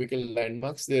anatomical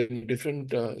landmarks. They're in a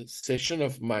different session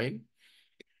of mine,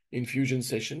 infusion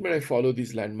session, but I follow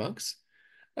these landmarks.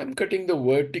 I'm cutting the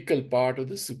vertical part of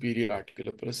the superior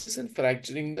articular process and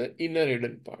fracturing the inner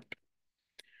hidden part.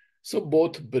 So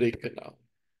both break now.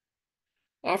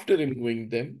 After removing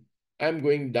them, I'm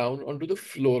going down onto the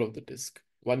floor of the disc.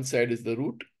 One side is the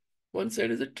root, one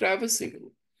side is the traversing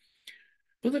root.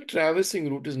 But the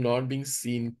traversing root is not being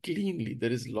seen cleanly.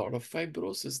 There is a lot of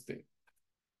fibrosis there.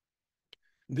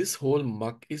 This whole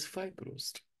muck is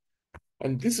fibrosed.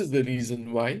 And this is the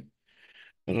reason why,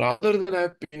 rather than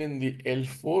have pain in the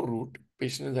L4 root,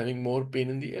 patient is having more pain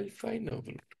in the L5 nerve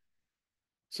root.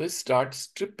 So I start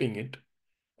stripping it.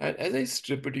 And as I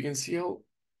strip it, you can see how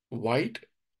white,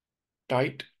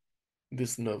 tight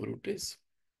this nerve root is.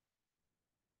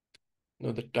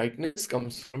 Now the tightness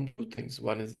comes from two things.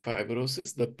 One is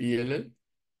fibrosis, the PLL,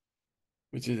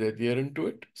 which is adherent to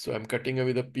it. So I'm cutting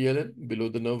away the PLL below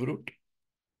the nerve root.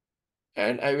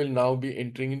 And I will now be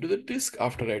entering into the disc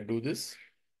after I do this.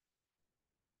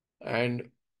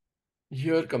 And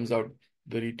here comes out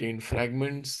the retained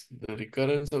fragments, the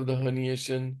recurrence of the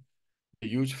herniation, the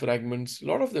huge fragments. A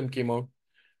lot of them came out.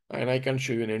 And I can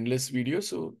show you an endless video.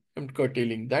 So I'm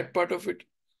curtailing that part of it.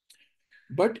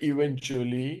 But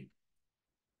eventually,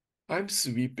 I'm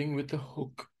sweeping with a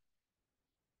hook.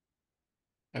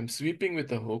 I'm sweeping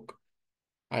with a hook.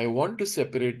 I want to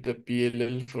separate the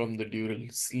PLL from the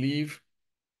dural sleeve.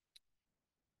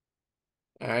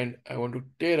 And I want to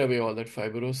tear away all that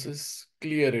fibrosis,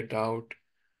 clear it out,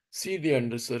 see the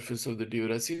undersurface of the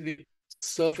dura, see the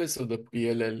surface of the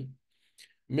PLL,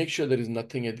 make sure there is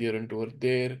nothing adherent over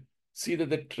there, see that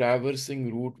the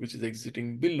traversing root which is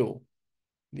exiting below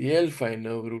the L5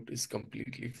 nerve root is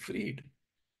completely freed.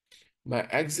 My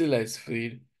axilla is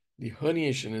freed, the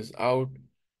herniation is out,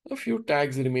 a few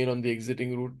tags remain on the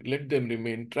exiting root, let them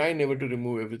remain, try never to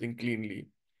remove everything cleanly.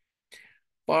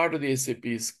 Part of the SAP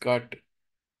is cut,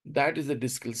 that is the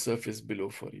discal surface below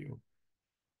for you.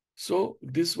 So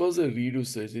this was a redo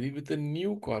surgery with a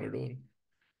new corridor,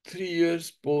 3 years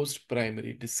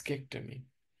post-primary discectomy.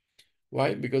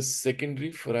 Why? Because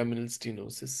secondary foraminal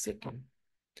stenosis set in.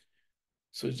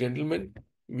 So gentlemen,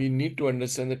 we need to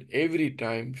understand that every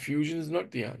time fusion is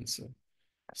not the answer.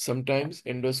 Sometimes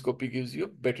endoscopy gives you a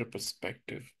better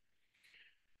perspective.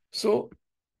 So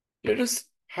let us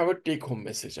have a take-home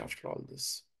message after all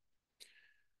this.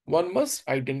 One must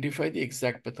identify the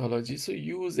exact pathology. So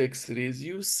use X-rays,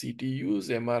 use CT, use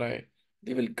MRI.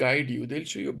 They will guide you. They'll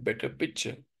show you a better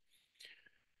picture.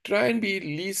 Try and be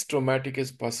least traumatic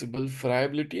as possible.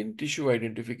 Friability and tissue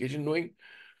identification, knowing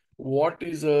what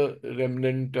is a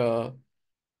remnant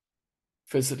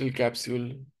facetal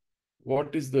capsule,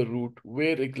 what is the root,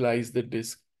 where it lies the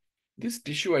disc. This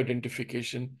tissue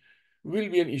identification will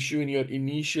be an issue in your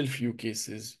initial few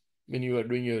cases when you are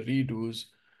doing your redos,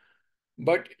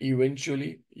 but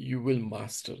eventually you will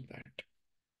master that.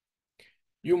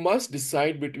 You must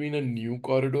decide between a new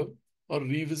corridor or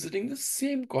revisiting the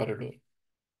same corridor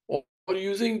or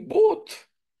using both.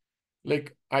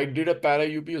 Like I did a para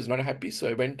UB, was not happy, so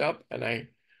I went up and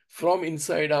from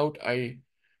inside out, I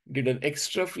did an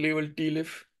extra level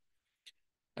TLIF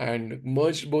and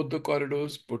merged both the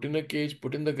corridors, put in a cage,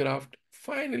 put in the graft,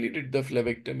 finally did the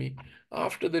phlebectomy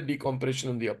after the decompression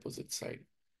on the opposite side.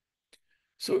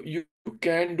 So you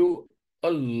can do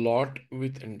a lot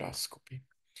with endoscopy.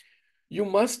 You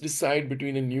must decide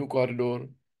between a new corridor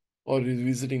or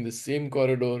revisiting the same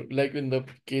corridor, like in the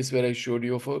case where I showed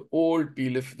you of an old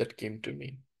PLIF that came to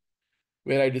me,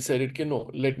 where I decided, no,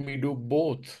 let me do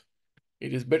both.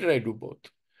 It is better I do both.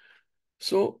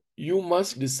 So you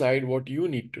must decide what you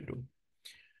need to do.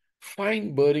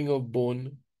 Fine burring of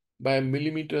bone by a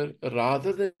millimeter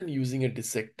rather than using a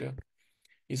dissector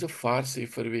is a far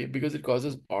safer way because it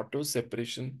causes auto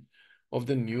separation of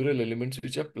the neural elements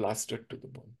which are plastered to the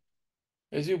bone.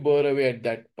 As you burr away at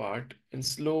that part and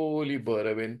slowly burr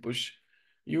away and push,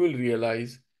 you will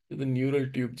realize that the neural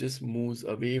tube just moves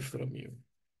away from you.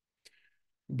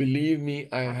 Believe me,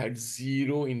 I have had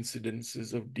zero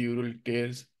incidences of dural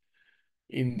tears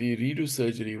in the redo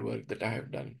surgery work that I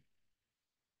have done.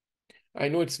 I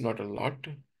know it's not a lot,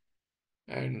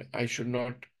 and I should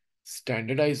not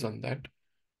standardize on that.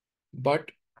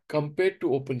 But compared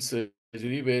to open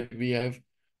surgery, where we have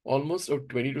almost a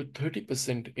 20 to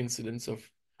 30% incidence of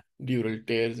dural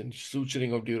tears and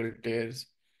suturing of dural tears,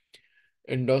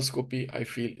 endoscopy, I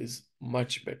feel, is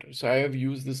much better. So I have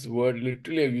used this word,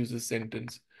 literally I've used this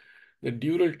sentence, the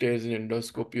dural tears in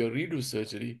endoscopy or redo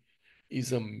surgery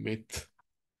is a myth.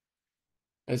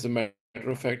 As a matter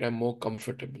of fact, I'm more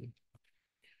comfortable.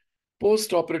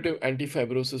 Post-operative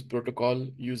antifibrosis protocol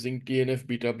using TNF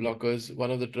beta blockers.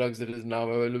 One of the drugs that is now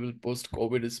available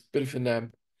post-COVID is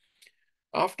pirfenib.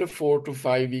 After 4 to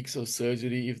 5 weeks of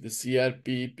surgery, if the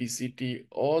CRP, PCT,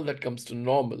 all that comes to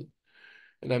normal,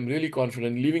 and I'm really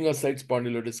confident, leaving aside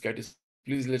spondylolisthesis,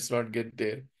 please let's not get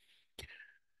there.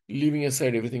 Leaving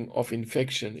aside everything of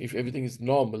infection, if everything is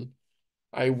normal,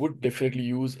 I would definitely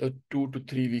use a 2 to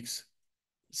 3 weeks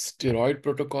steroid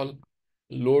protocol,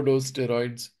 low dose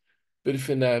steroids,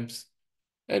 pirfenibs,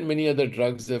 and many other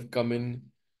drugs have come in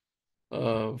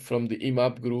from the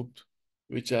IMAP group,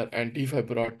 which are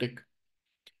antifibrotic,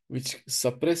 which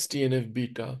suppress TNF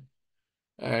beta,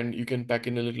 and you can pack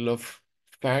in a little of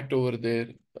fat over there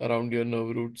around your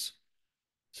nerve roots.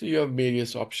 So you have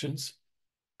various options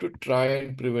to try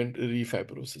and prevent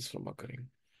refibrosis from occurring.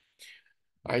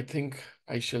 I think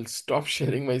I shall stop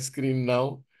sharing my screen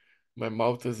now. My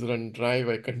mouth has run dry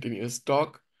by continuous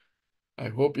talk. I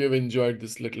hope you have enjoyed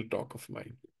this little talk of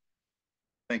mine.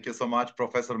 Thank you so much,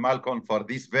 Professor Malcolm, for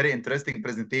this very interesting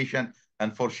presentation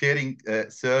and for sharing,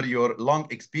 sir, your long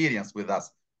experience with us.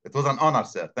 It was an honor,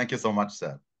 sir. Thank you so much,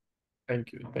 sir.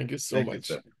 Thank you. Thank you so Thank much.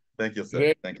 you, sir. Thank you, sir.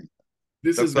 Great. Thank you.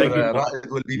 This is Dr. going to be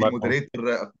Raed will be the Malcolm.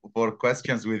 moderator for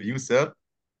questions with you, sir.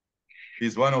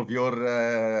 He's one of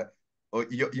your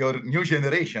new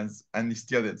generations and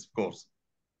students, of course.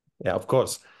 Yeah, of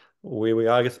course. We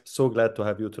are so glad to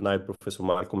have you tonight, Professor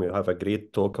Malcolm. You have a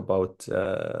great talk about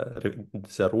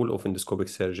the role of endoscopic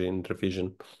surgery in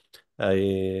revision.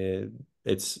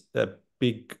 It's a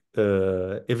big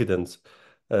evidence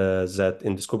that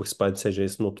endoscopic spine surgery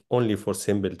is not only for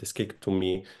simple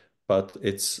discectomy, but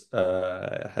it's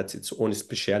has its own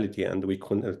speciality, and we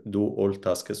can do all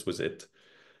tasks with it.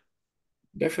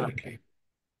 definitely.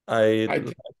 I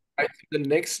I think the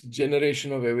next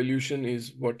generation of evolution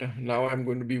is what now I'm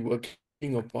going to be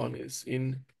working upon is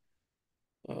in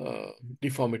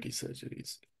deformity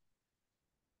surgeries.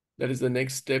 That is the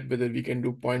next step, whether we can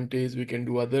do pointes, we can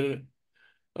do other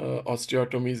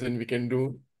osteotomies, and we can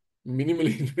do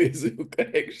minimally invasive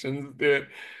corrections there.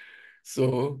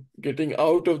 So getting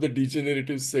out of the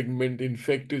degenerative segment,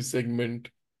 infective segment,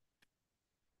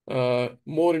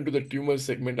 more into the tumor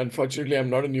segment. Unfortunately,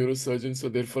 I'm not a neurosurgeon, so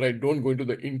therefore I don't go into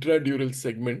the intradural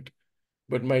segment.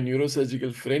 But my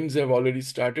neurosurgical friends have already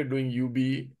started doing UB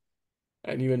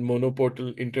and even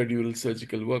monoportal intradural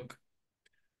surgical work.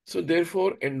 So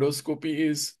therefore, endoscopy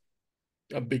is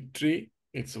a big tree.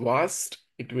 It's vast.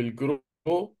 It will grow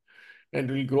and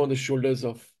will grow on the shoulders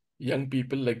of young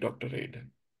people like Dr. Raid.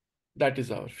 That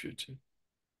is our future.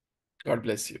 God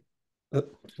bless you.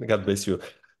 God bless you.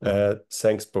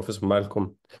 Thanks, Professor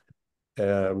Malcolm.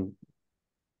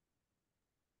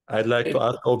 I'd like to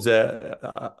ask of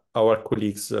our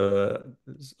colleagues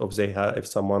if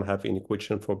someone have any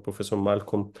question for Professor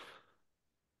Malcolm,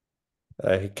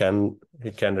 he can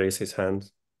raise his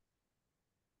hand.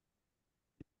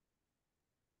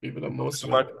 People are most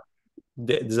Professor welcome.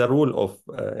 The role of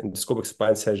endoscopic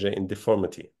spine surgery in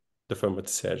deformity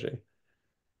surgery.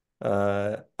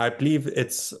 I believe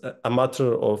it's a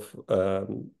matter of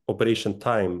operation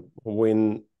time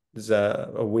when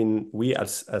when we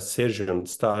as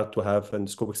surgeons start to have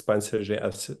endoscopic spine surgery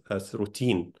as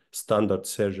routine standard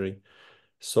surgery.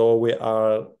 So we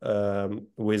are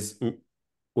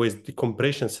with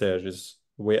decompression surgeries,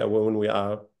 when we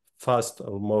are fast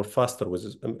or more faster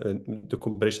with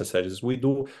decompression surgeries, we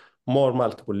do more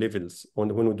multiple levels.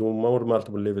 When we do more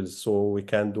multiple levels, so we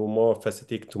can do more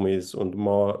facetectomies and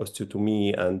more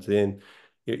osteotomy, and then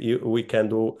we can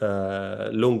do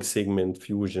long segment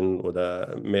fusion or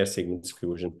the mere segments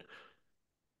fusion.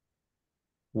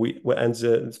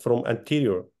 And from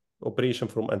anterior operation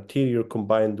from anterior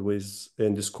combined with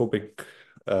endoscopic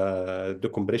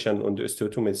decompression on the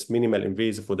osteotomy, it's minimal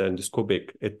invasive for the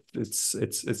endoscopic.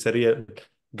 It's a real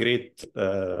great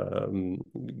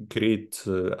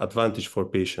advantage for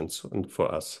patients and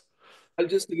for us. I'll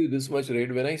just tell you this much,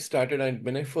 right? When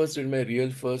I first did my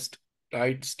real first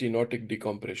tight stenotic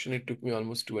decompression, it took me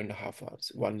almost 2.5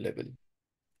 hours, one level.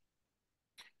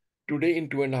 Today, in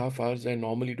 2.5 hours, I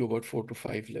normally do about 4 to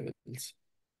 5 levels.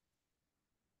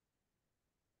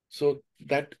 So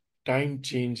that time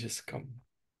change has come.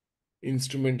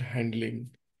 Instrument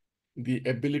handling, the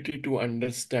ability to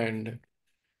understand,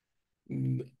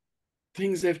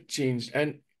 things have changed.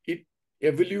 And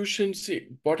evolution, see,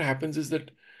 what happens is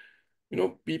that,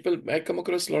 I come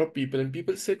across a lot of people and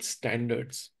people set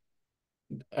standards.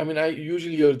 I mean, I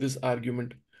usually hear this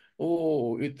argument,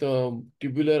 oh, with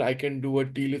tubular, I can do a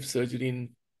T-lift surgery in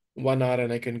 1 hour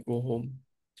and I can go home.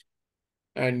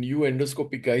 And you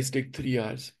endoscopic guys take 3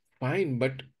 hours. Fine,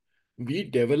 but we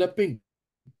developing.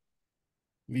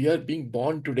 We are being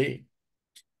born today.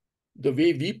 The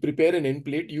way we prepare an end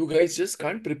plate, you guys just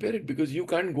can't prepare it because you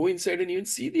can't go inside and even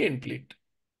see the end plate.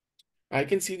 I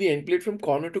can see the end plate from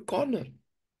corner to corner.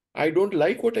 I don't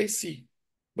like what I see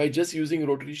by just using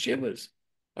rotary shavers.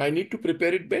 I need to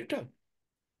prepare it better.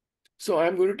 So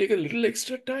I'm going to take a little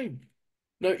extra time.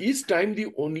 Now, is time the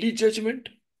only judgment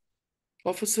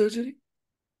of a surgery?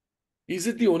 Is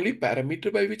it the only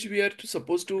parameter by which we are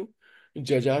supposed to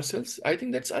judge ourselves? I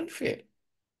think that's unfair.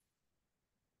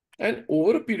 And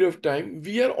over a period of time,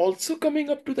 we are also coming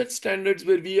up to that standards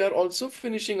where we are also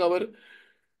finishing our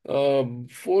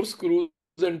 4 screws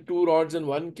and 2 rods and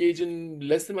 1 cage in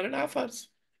less than 1.5 hours.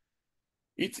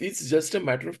 It's just a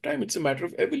matter of time. It's a matter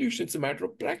of evolution. It's a matter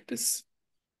of practice.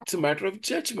 It's a matter of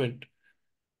judgment.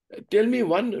 Tell me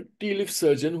one T-lift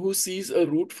surgeon who sees a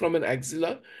route from an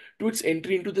axilla to its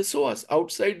entry into the psoas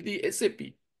outside the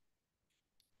SAP.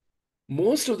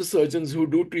 Most of the surgeons who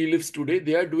do T-lifts today,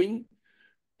 they are doing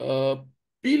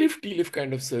P-lift, T-lift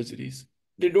kind of surgeries.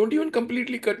 They don't even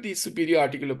completely cut the superior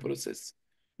articular process.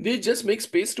 They just make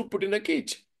space to put in a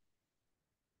cage.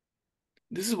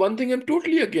 This is one thing I'm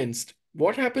totally against.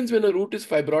 What happens when a root is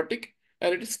fibrotic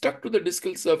and it is stuck to the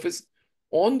discal surface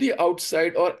on the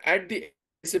outside or at the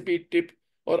SAP tip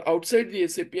or outside the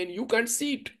SAP and you can't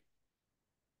see it?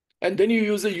 And then you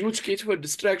use a huge cage for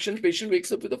distraction, patient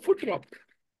wakes up with a foot drop.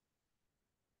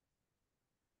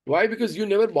 Why? Because you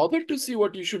never bothered to see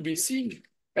what you should be seeing.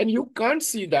 And you can't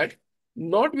see that,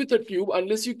 not with a tube,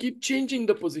 unless you keep changing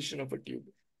the position of a tube.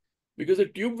 Because a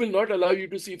tube will not allow you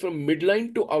to see from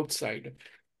midline to outside.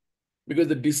 Because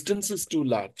the distance is too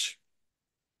large.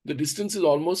 The distance is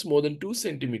almost more than 2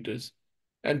 centimeters.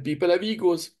 And people have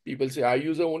egos. People say, I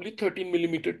use only 13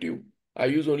 millimeter tube. I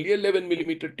use only 11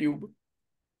 millimeter tube.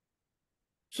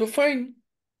 So fine.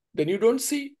 Then you don't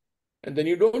see. And then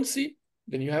you don't see.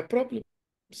 Then you have problems.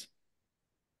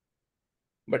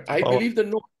 But I believe that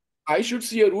no, I should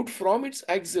see a root from its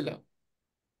axilla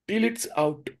till it's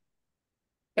out.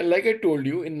 And like I told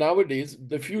you, in nowadays,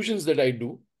 the fusions that I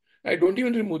do, I don't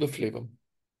even remove the phlegm.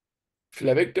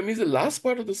 Phlebectomy is the last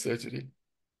part of the surgery.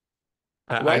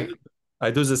 Why?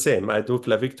 I do the same. I do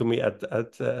phlebectomy at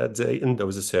the end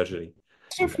of the surgery.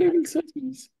 Phlebic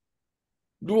surgeries.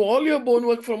 Do all your bone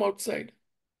work from outside.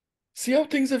 See how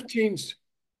things have changed.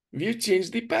 We've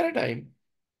changed the paradigm.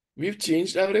 We've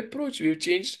changed our approach. We've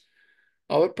changed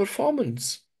our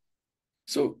performance.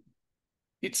 So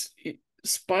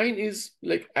spine is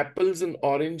like apples and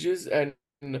oranges and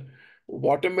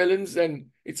watermelons, and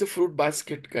it's a fruit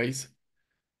basket, guys.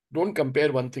 Don't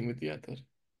compare one thing with the other.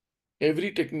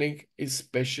 Every technique is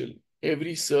special.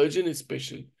 Every surgeon is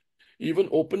special. Even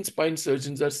open spine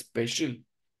surgeons are special.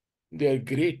 They are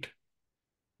great.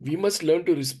 We must learn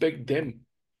to respect them,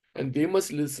 and they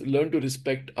must learn to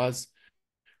respect us.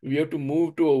 We have to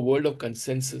move to a world of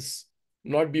consensus,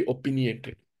 not be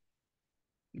opinionated.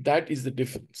 That is the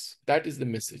difference. That is the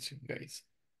message, guys.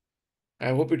 I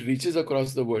hope it reaches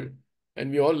across the world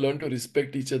and we all learn to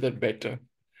respect each other better.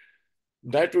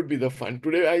 That would be the fun.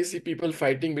 Today, I see people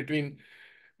fighting between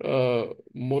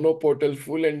monoportal,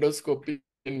 full endoscopy,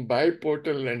 and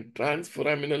biportal and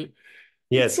transforaminal. It's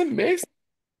Yes. a mess.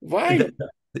 Why? Th-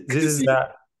 This is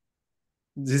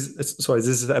this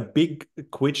is a big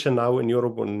question now in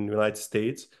Europe and in the United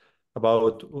States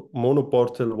about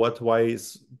monoportal. Why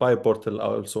is biportal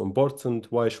also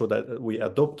important? Why should we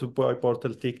adopt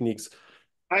biportal techniques?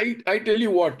 I tell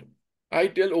you what, I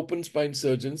tell open spine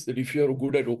surgeons that if you're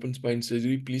good at open spine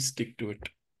surgery, please stick to it.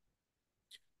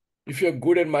 If you're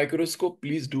good at microscope,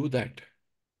 please do that.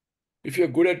 If you're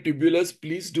good at tubulars,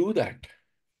 please do that.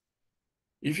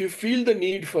 If you feel the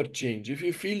need for change, if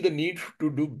you feel the need to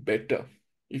do better,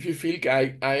 if you feel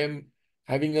I am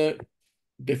having a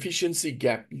deficiency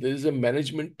gap, there is a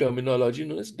management terminology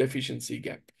known as deficiency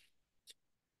gap.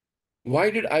 Why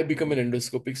did I become an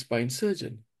endoscopic spine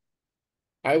surgeon?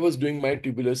 I was doing my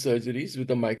tubular surgeries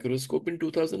with a microscope in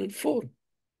 2004.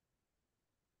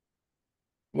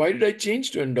 Why did I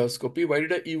change to endoscopy? Why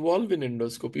did I evolve in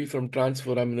endoscopy from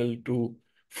transforaminal to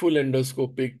full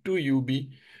endoscopic to UB?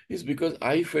 Is because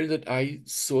I felt that I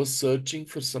was searching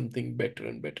for something better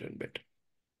and better and better.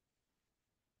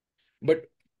 But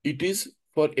it is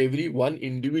for every one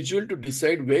individual to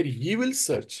decide where he will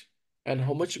search and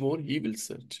how much more he will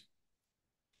search.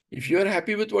 If you are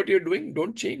happy with what you're doing,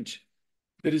 don't change.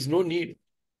 There is no need.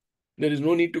 There is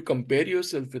no need to compare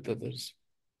yourself with others.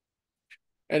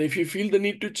 And if you feel the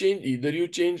need to change, either you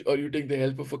change or you take the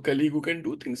help of a colleague who can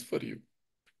do things for you.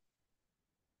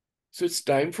 So it's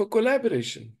time for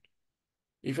collaboration.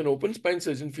 If an open spine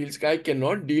surgeon feels I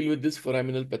cannot deal with this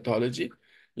foraminal pathology,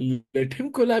 let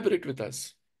him collaborate with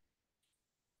us.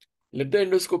 Let the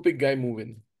endoscopic guy move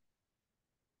in.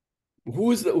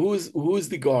 Who is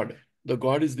the God? The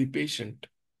God is the patient.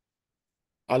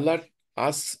 Allah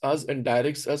asks us and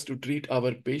directs us to treat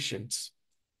our patients.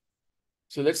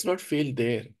 So let's not fail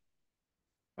there.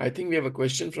 I think we have a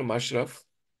question from Ashraf.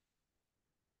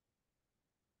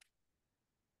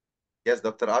 Yes,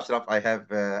 Dr. Ashraf, I have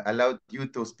allowed you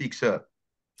to speak, sir.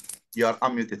 You are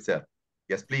unmuted, sir.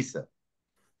 Yes, please, sir.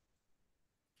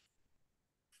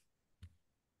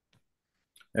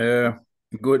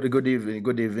 Good evening.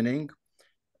 Good evening.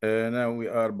 Now we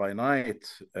are by night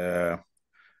at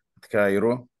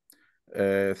Cairo.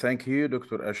 Thank you,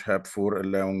 Dr. Ashab, for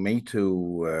allowing me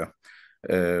to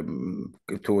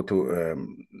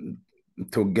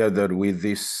together with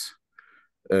this.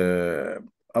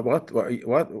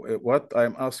 What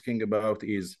I'm asking about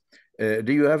is,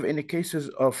 do you have any cases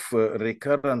of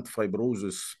recurrent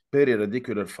fibrosis,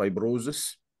 periradicular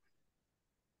fibrosis?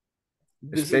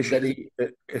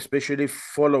 Especially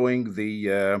following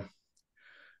the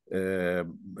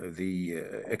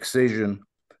excision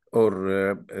or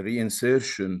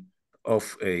reinsertion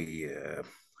of a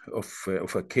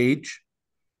cage.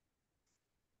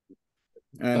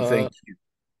 And thank you.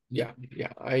 Yeah,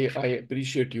 I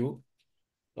appreciate you.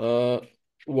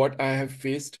 What I have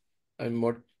faced and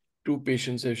what two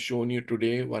patients have shown you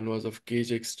today, one was of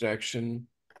cage extraction.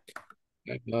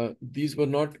 These were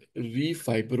not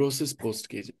refibrosis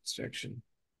post-cage extraction.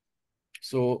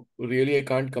 So really, I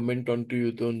can't comment on to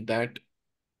you on that.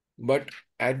 But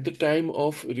at the time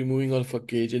of removing of a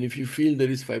cage, and if you feel there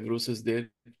is fibrosis there,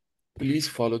 please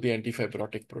follow the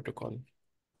antifibrotic protocol.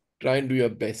 Try and do your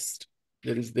best.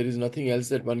 There is nothing else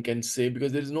that one can say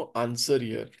because there is no answer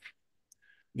here.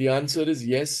 The answer is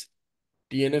yes,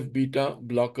 TNF beta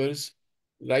blockers,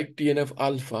 like TNF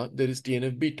alpha, there is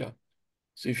TNF beta.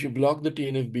 So if you block the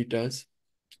TNF betas,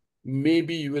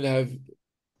 maybe you will have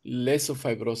less of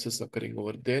fibrosis occurring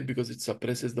over there because it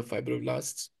suppresses the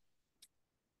fibroblasts.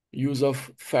 Use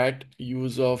of fat,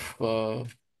 use of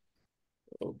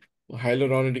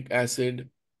hyaluronic acid,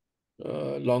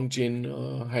 long chain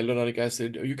hyaluronic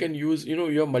acid. You can use,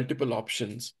 you have multiple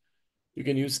options. You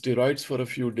can use steroids for a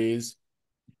few days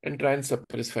and try and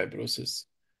suppress fibrosis.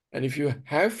 And if you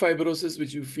have fibrosis,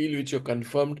 which you're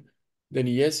confirmed, then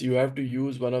yes, you have to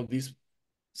use one of these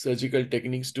surgical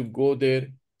techniques to go there,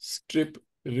 strip,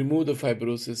 remove the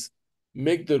fibrosis,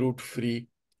 make the root free,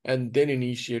 and then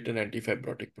initiate an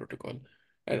antifibrotic protocol.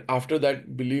 And after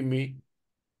that, believe me,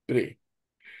 pray.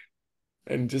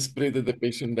 And just pray that the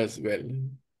patient does well.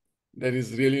 There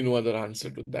is really no other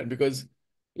answer to that because,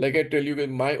 like I tell you,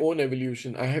 in my own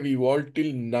evolution, I have evolved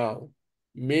till now.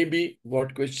 Maybe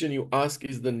what question you ask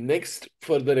is the next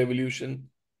further evolution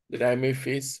that I may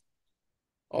face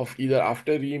of either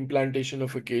after reimplantation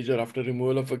of a cage or after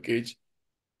removal of a cage.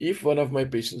 If one of my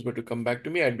patients were to come back to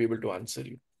me, I'd be able to answer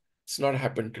you. It's not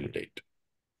happened till date.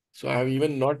 So I have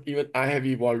evolved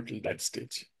till that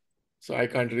stage. So I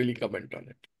can't really comment on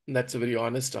it. And that's a very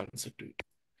honest answer to it.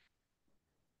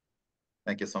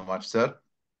 Thank you so much, sir.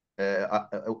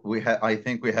 I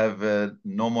think we have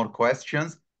no more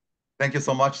questions. Thank you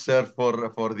so much, sir,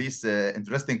 for this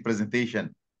interesting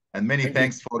presentation. And many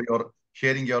thanks for your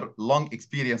sharing your long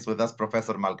experience with us,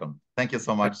 Professor Malcolm. Thank you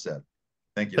so much, sir.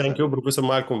 Thank you, Thank sir. you, Professor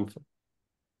Malcolm.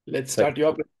 Let's start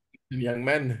your presentation, young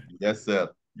man. Yes, sir.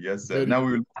 Yes, sir. Very Now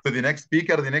we will good. move to the next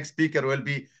speaker. The next speaker will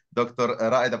be Dr.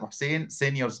 Raed Abu Hussein,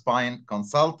 Senior Spine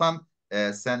Consultant,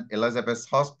 St. Elizabeth's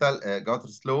Hospital,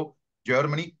 Gütersloh,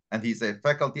 Germany, and he's a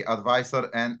faculty advisor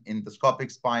and endoscopic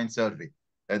spine surgery,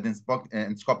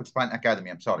 endoscopic spine academy.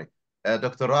 I'm sorry.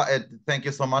 Dr. Raed, thank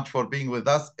you so much for being with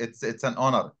us. It's an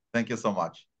honor. Thank you so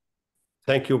much.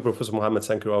 Thank you, Professor Mohammed.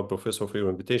 Thank you, our professor, for your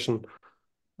invitation.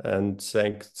 And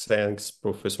thanks,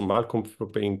 Professor Malcolm, for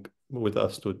being with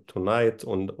us tonight,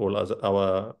 and all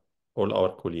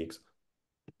our colleagues.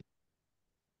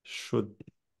 Should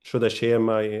I share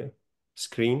my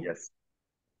screen? Yes.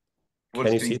 Full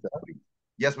Can you screen, see sir, please?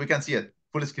 Yes, we can see it.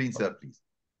 Full screen, sir, please.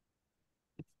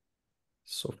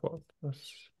 So far,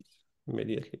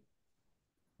 immediately.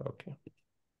 Okay.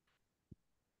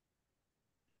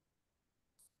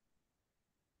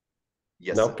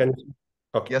 Yes, Now sir. can you?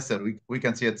 Okay. Yes, sir. We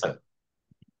can see it, sir.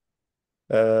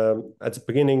 At the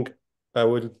beginning, I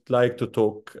would like to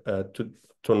talk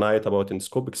tonight about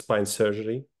endoscopic spine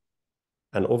surgery,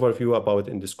 an overview about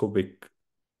endoscopic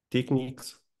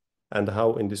techniques, and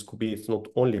how endoscopy is not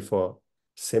only for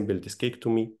simple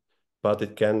discectomy, but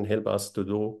it can help us to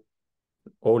do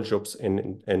all jobs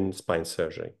in spine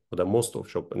surgery, or the most of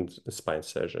job in spine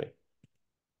surgery.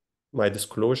 My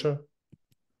disclosure.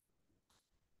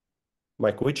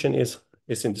 My question is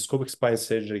endoscopic spine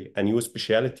surgery a new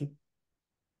specialty?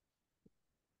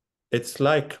 It's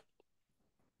like,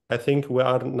 I think we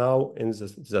are now in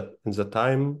the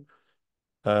time,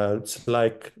 it's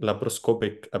like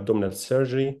laparoscopic abdominal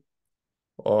surgery,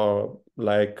 or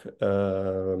like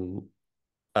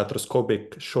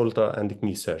arthroscopic shoulder and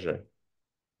knee surgery.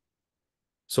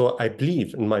 So I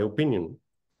believe, in my opinion,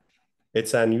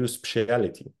 it's a new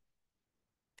specialty.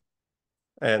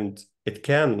 And it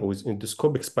can, with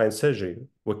endoscopic spine surgery,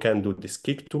 we can do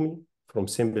discectomy from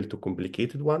simple to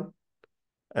complicated one.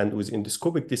 And with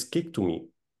endoscopic discectomy,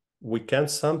 we can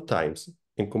sometimes,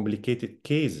 in complicated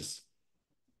cases,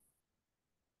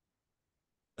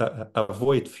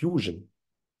 avoid fusion.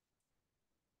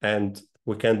 And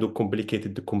we can do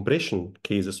complicated decompression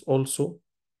cases also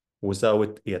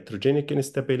without iatrogenic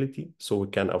instability, so we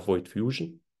can avoid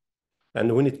fusion.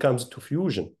 And when it comes to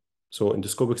fusion, so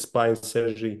endoscopic spine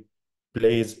surgery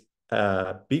plays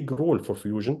a big role for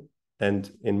fusion.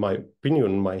 And in my opinion,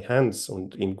 in my hands,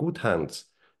 and in good hands,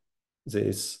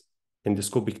 this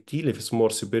endoscopic TLIF is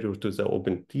more superior to the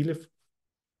open TLIF.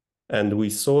 And we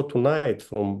saw tonight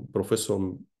from Professor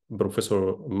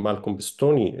Malcolm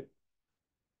Bistoni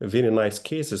very nice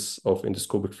cases of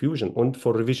endoscopic fusion, and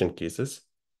for revision cases.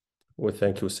 Well,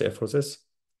 thank you, sir, for this.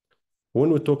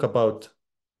 When we talk about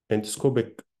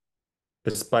endoscopic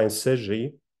spine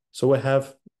surgery, so we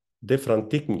have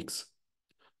different techniques.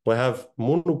 We have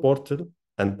monoportal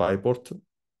and biportal,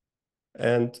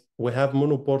 and we have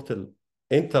monoportal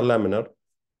interlaminar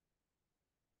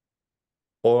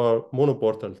or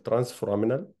monoportal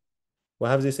transforaminal. We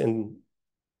have this in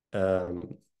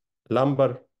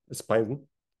lumbar spine.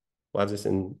 We have this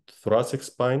in thoracic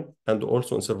spine and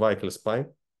also in cervical spine.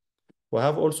 We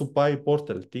have also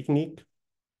biportal technique.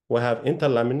 We have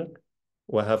interlaminar.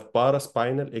 We have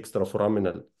paraspinal,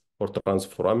 extraforaminal, or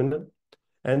transforaminal.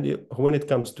 And when it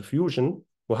comes to fusion,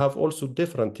 we have also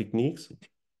different techniques.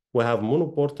 We have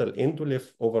monoportal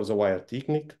endolif over the wire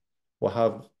technique. We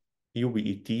have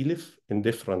UBE TLIF in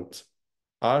different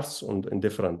arts and in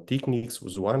different techniques,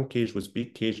 with one cage, with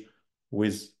big cage,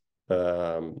 with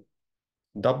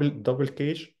double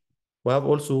cage. We have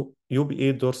also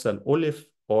UBE dorsal olive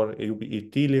or UBE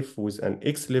TLIF with an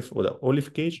XLIF or the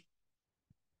olive cage.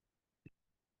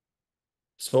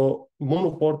 So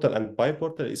monoportal and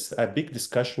biportal is a big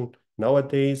discussion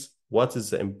nowadays. What is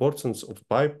the importance of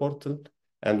biportal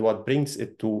and what brings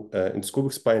it to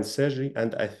endoscopic spine surgery?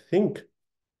 And I think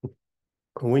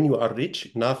when you are rich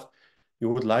enough, you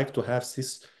would like to have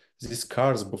these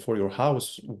cars before your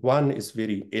house. One is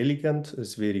very elegant,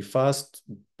 it's very fast,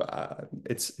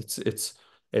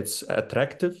 it's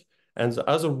attractive, and the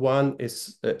other one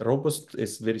is robust,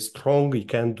 is very strong. You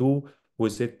can do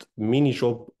with it mini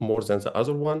job more than the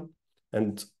other one,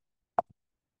 and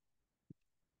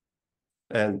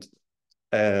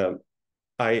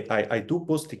I do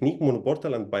both technique,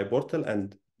 monoportal and biportal,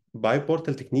 and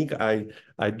biportal technique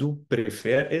I do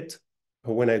prefer it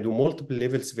when I do multiple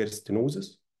level severe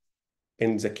stenosis.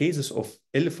 In the cases of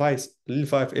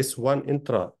L5S1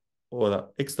 intra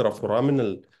or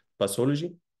extraforaminal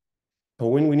pathology,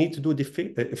 when we need to do the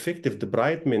effective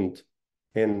debridement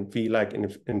in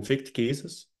infect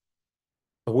cases.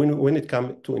 When it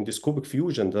comes to endoscopic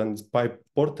fusion, then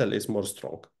biportal is more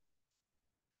strong.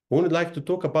 We would like to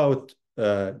talk about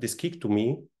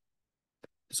discectomy.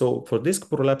 So for disc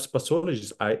prolapse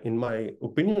pathologists, in my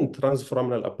opinion,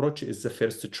 transforaminal approach is the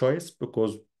first choice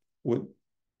because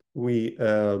we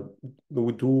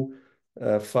do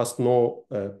fast no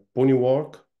bony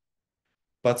work,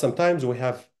 but sometimes we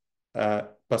have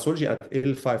pathology at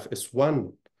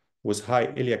L5S1 with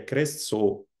high iliac crest,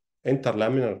 so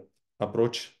interlaminar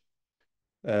approach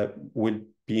will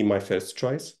be my first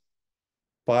choice.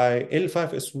 By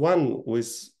L5S1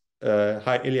 with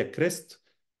high iliac crest,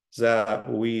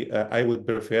 I would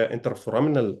prefer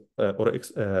intraforaminal or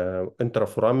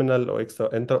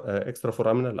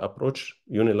extraforaminal approach,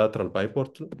 unilateral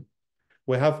biportal.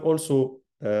 We have also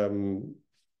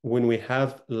when we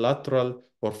have lateral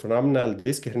or foraminal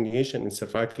disc herniation in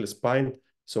cervical spine,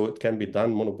 so it can be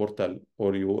done monoportal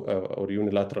or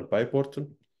unilateral biportal.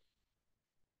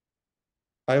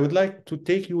 I would like to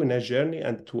take you in a journey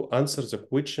and to answer the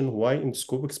question why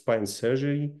endoscopic spine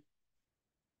surgery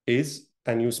is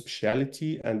a new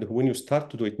specialty, and when you start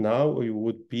to do it now, you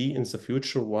would be in the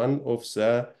future one of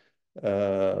the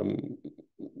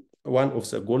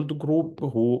gold group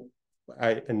who,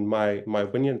 in my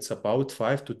opinion, it's about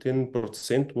 5 to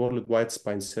 10% worldwide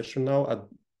spine surgeon now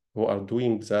who are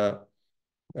doing the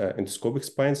endoscopic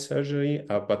spine surgery,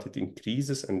 but it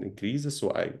increases and increases.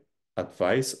 So I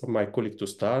advise my colleague to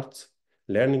start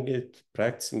learning it,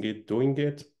 practicing it, doing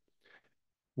it.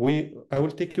 I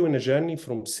will take you on a journey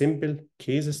from simple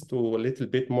cases to a little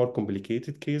bit more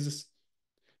complicated cases.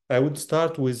 I would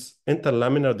start with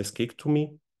interlaminar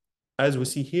discectomy. As we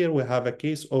see here, we have a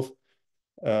case of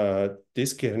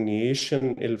disc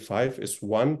herniation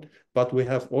L5S1, but we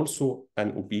have also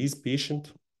an obese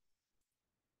patient.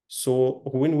 So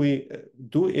when we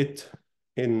do it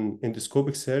in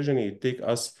endoscopic surgery, it takes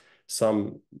us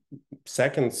some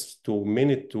seconds to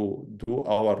minute to do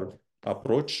our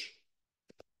approach.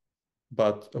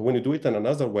 But when you do it in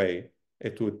another way,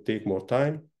 it would take more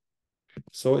time.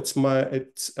 So it's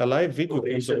a live video of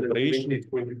the operation.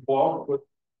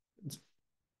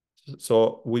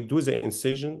 So we do the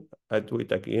incision. I do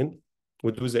it again.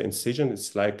 We do the incision.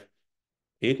 It's like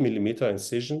 8mm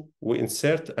incision. We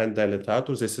insert and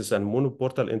dilatator. This is a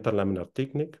monoportal interlaminar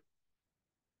technique.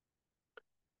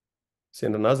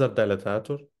 Then another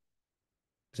dilatator.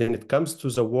 Then it comes to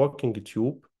the working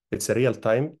tube. It's a real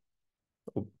time.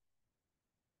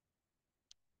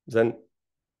 Then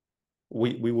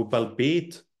we will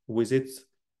palpate with it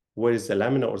where is the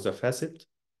lamina or the facet.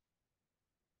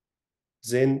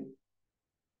 Then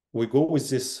we go with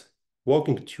this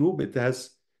walking tube. It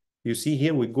has, you see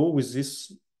here, we go with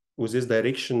this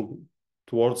direction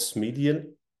towards medial,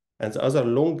 and the other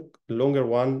longer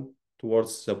one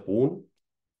towards the bone.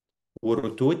 We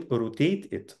rotate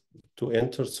it to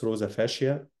enter through the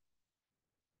fascia.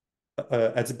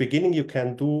 At the beginning, you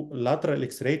can do lateral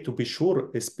X-ray to be sure,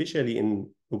 especially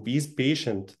in obese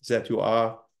patient, that you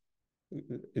are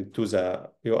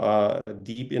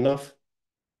deep enough.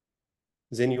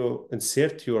 Then you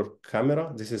insert your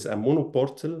camera. This is a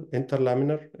monoportal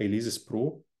interlaminar Elysis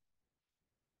Pro.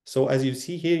 So as you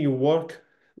see here,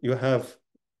 you have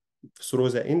through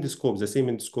the endoscope, the same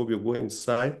endoscope, you go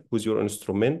inside with your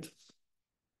instrument.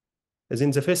 And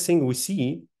then the first thing we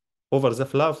see over the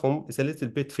flavum is a little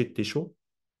bit fat tissue.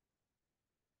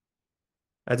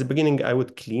 At the beginning, I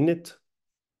would clean it.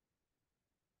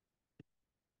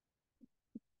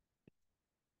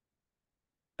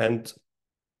 And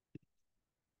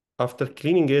after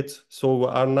cleaning it, so we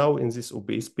are now in this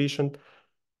obese patient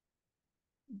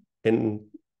in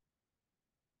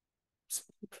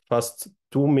fast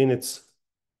 2 minutes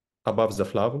above the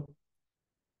flavum.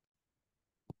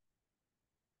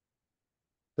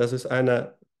 Das ist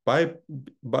eine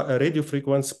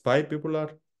Radiofrequenz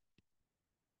bipolar.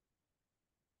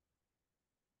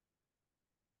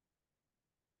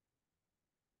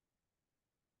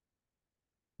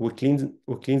 We clean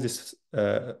this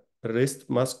wrist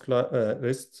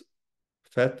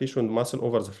fat tissue and muscle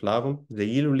over the flavum. The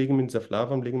yellow ligament, the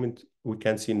flavum ligament, we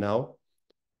can see now.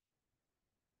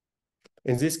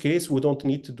 In this case, we don't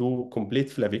need to do complete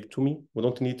flavectomy. We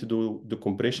don't need to do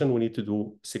decompression. We need to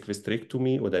do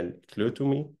sequestrectomy or then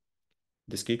cleotomy,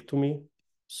 discectomy.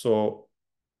 So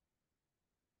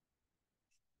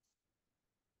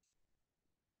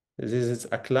this is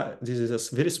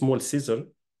a very small scissor.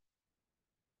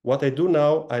 What I do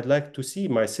now, I'd like to see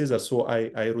my scissor, so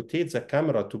I rotate the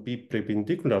camera to be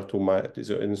perpendicular to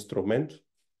the instrument.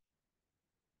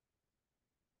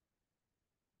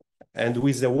 And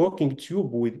with the working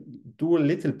tube, we do a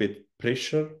little bit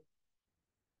pressure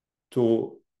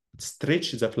to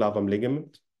stretch the flavum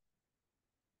ligament.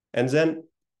 And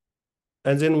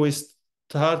then we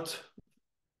start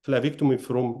flavectomy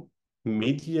from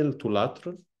medial to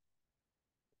lateral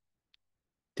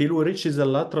till we reach the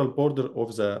lateral border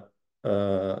of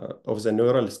the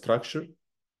neural structure.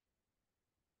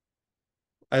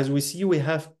 As we see, we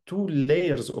have two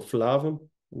layers of flavum,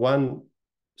 one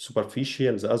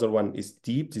superficial, the other one is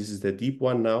deep. This is the deep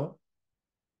one now.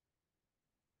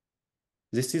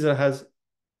 This scissor has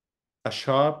a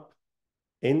sharp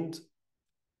end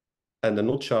and a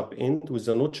not sharp end. With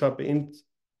the not sharp end,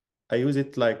 I use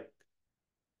it like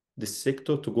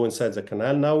dissector to go inside the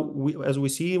canal. Now, as we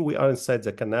see, we are inside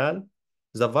the canal.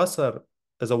 The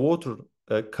water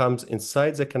comes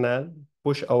inside the canal,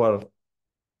 push our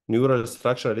neural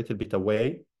structure a little bit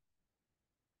away.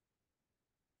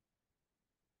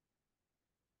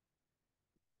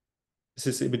 This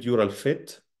is epidural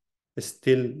fit,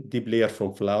 still deep layer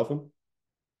from flavum.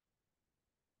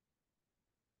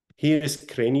 Here is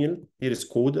cranial, here is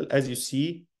caudal. As you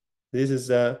see, this is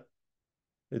a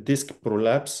disc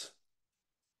prolapse.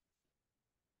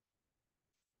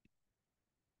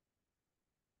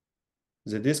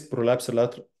 The disc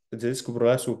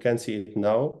prolapse, we can see it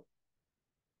now.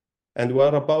 And we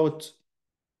are about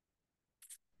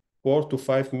 4 to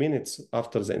 5 minutes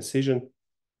after the incision.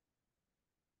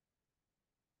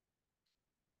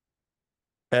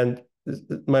 And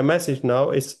my message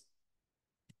now is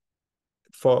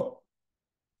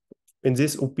in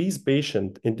this obese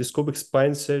patient, endoscopic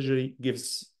spine surgery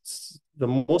gives the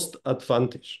most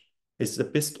advantage. It's the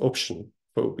best option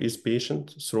for obese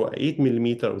patient through an 8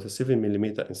 millimeter or a 7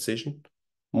 millimeter incision,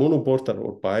 monoportal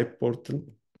or biportal.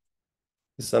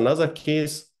 It's another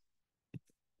case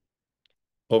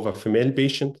of a female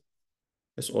patient.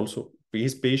 It's also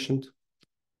obese patient,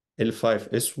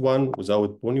 L5S1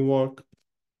 without bony work.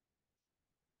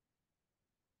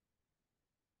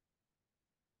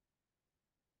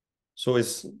 So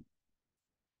this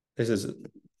is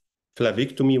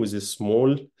flavectomy with a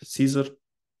small scissor.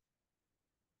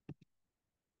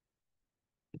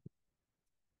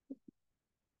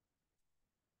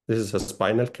 This is a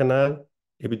spinal canal,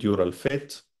 epidural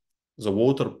fit. The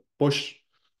water push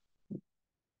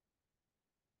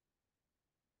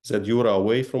the dura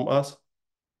away from us,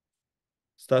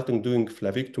 starting doing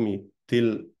flavectomy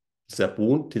till the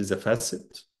bone, till the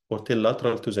facet, or till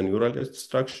lateral to the neural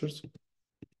structures.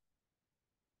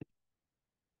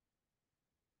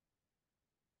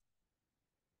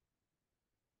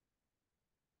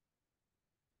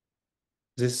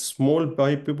 This small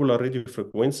bipolar radio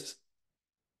frequency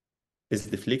is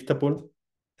deflectable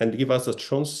and give us a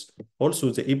chance also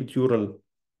the epidural,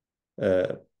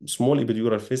 small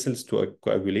epidural vessels to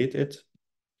coagulate it.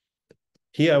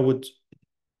 Here I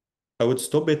would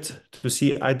stop it to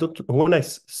see. When I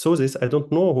saw this, I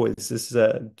don't know who is this,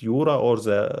 the dura or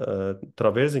the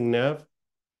traversing nerve.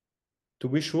 To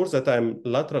be sure that I'm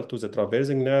lateral to the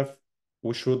traversing nerve,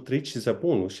 we should reach the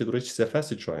bone, we should reach the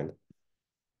facet joint.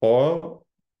 Or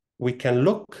we can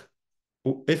look,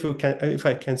 if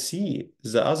I can see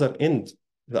the other end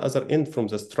from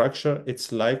the structure,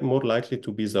 it's more likely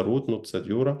to be the root, not the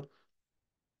dura.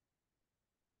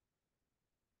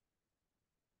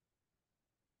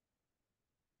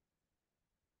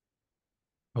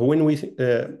 When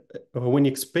we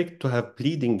expect to have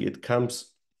bleeding, it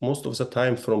comes most of the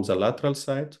time from the lateral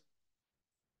side.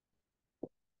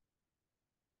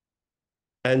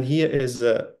 And here is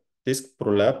a disc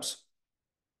prolapse.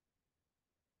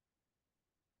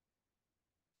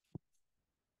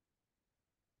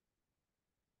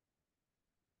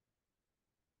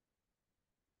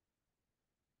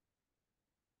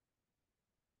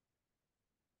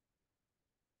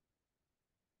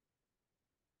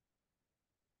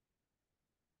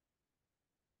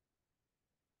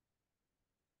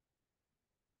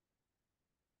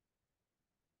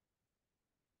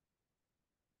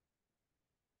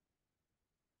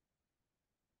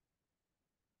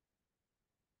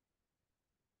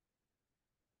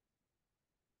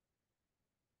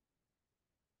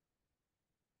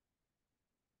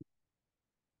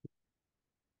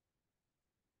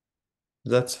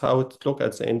 That's how it looks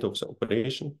at the end of the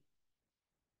operation.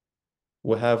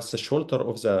 We have the shoulder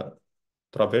of the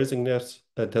traversing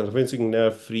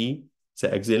nerve free.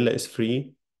 The axilla is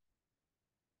free.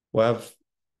 We have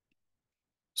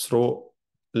through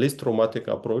less traumatic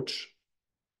approach.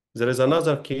 There is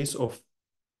another case of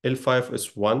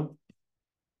L5S1.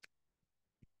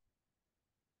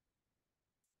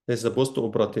 This is a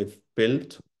post-operative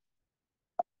build.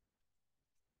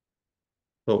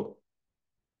 So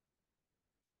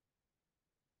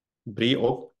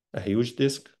pre-op, a huge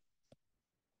disc.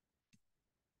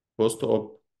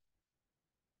 post-op.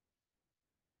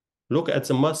 Look at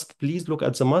the muscle. Please look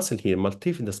at the muscle here,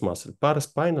 multifidus muscle,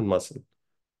 paraspinal muscle.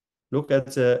 Look at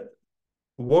the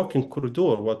working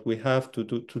corridor, what we have to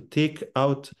do to take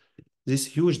out this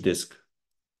huge disc.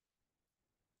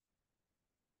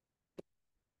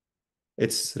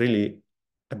 It's really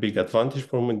a big advantage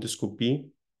from endoscopy.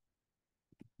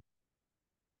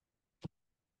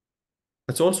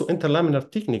 It's also interlaminar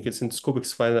technique. It's endoscopic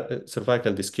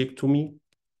cervical discectomy.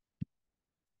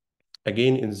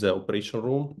 Again, in the operation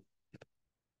room,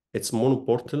 it's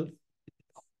monoportal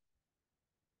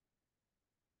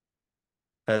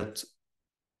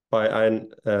by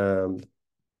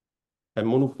a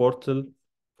monoportal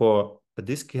for a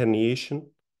disc herniation,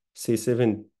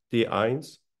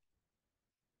 C7D1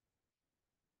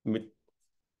 with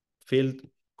failed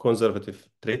conservative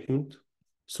treatment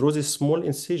through this small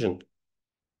incision,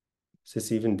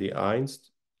 C7D1.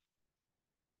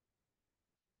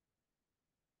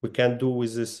 We can do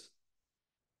with this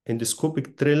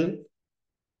endoscopic drill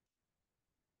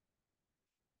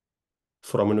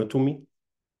from anatomy.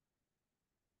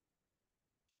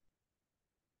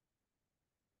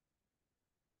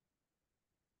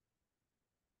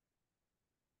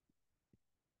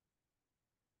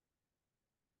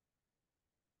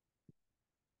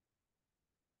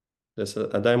 There's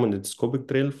a diamond endoscopic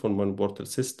drill from monoportal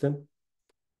system.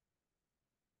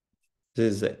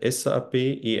 This is the SAP,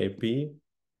 EAP,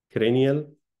 cranial,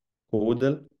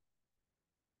 caudal.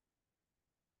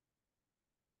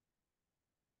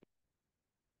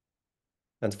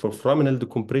 And for foraminal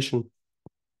decompression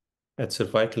at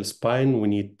cervical spine, we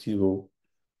need to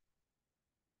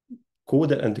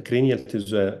caudal and cranial to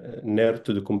the nerve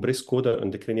to decompress caudal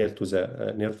and the cranial to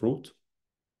the nerve root.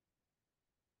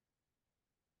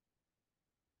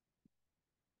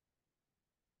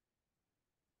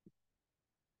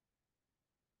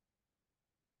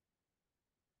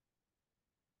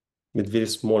 With very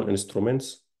small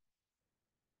instruments.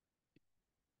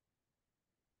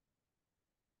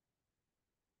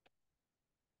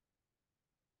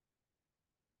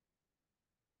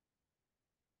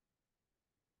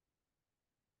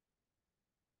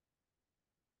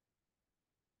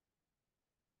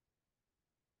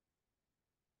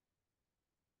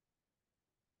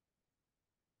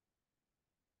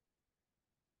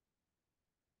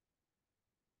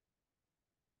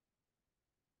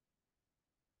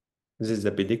 This is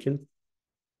the pedicle,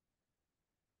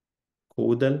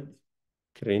 caudal,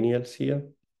 cranial here.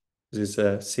 This is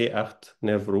a C8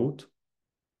 nerve root.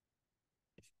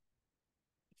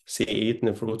 C8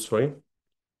 nerve root, sorry.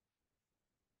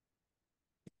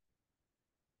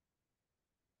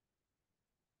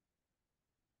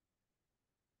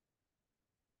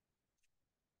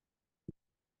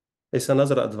 It's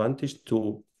another advantage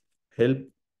to help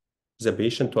the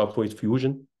patient to avoid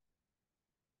fusion.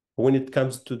 When it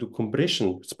comes to the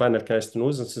compression, spinal canal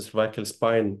stenosis and cervical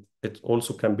spine, it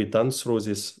also can be done through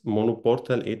this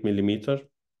monoportal 8mm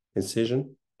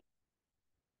incision.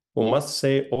 We must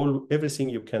say everything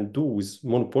you can do with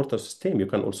monoportal system, you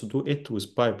can also do it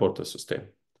with biportal system.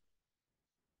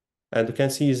 And you can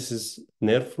see this is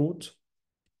nerve root,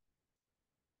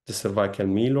 the cervical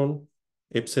melon,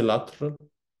 ipsilateral.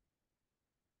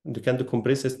 And you can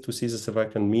decompress it to see the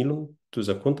cervical melon to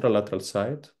the contralateral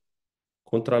side,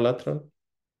 contralateral,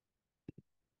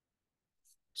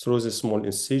 through the small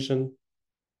incision.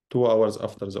 2 hours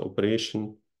after the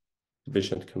operation, the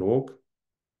patient can walk.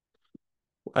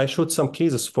 I showed some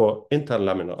cases for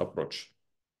interlaminar approach.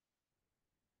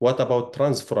 What about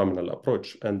transforaminal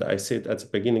approach? And I said at the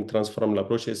beginning, transforaminal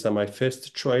approach is my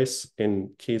first choice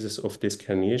in cases of disc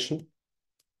herniation.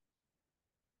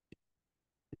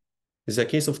 Is a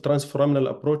case of transforaminal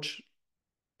approach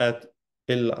at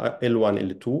L1,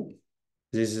 L2.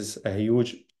 This is a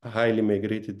huge, highly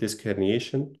migrated disc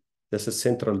herniation. This is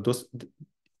central disc.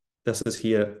 This is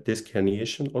here disc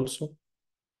herniation also.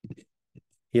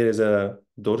 Here is a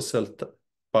dorsal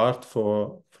part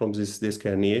from this disc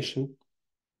herniation.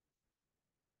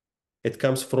 It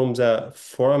comes from the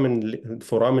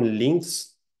foramen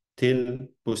length till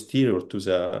posterior to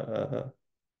the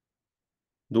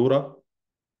dura.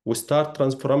 We start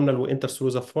transforaminal, we enter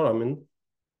through the foramen.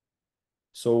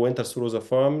 So we enter through the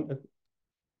foramen,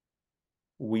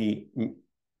 we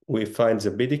find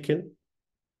the pedicle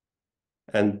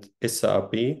and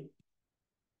SAP.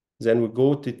 Then we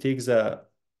go to take the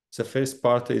first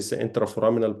part is the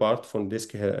intraforaminal part from disc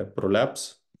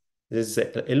prolapse. This is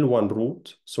the L1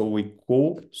 root. So we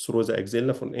go through the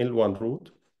axilla from L1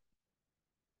 root.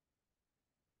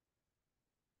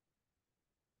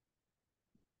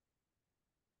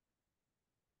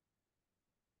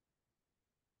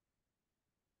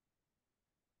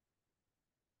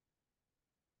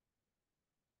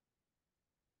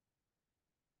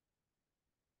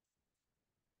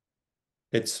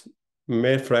 it's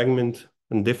mere fragment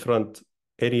in different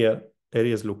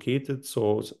areas located.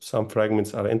 So some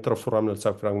fragments are intraforaminal,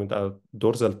 some fragments are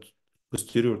dorsal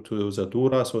posterior to the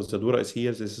dura. So the dura is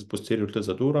here, this is posterior to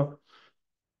the dura.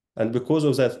 And because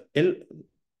of that L1,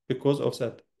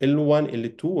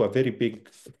 L2, a very big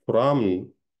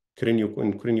foramen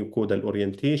in craniocaudal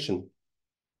orientation.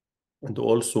 And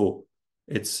also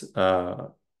it's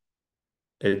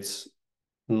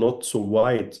not so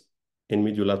wide in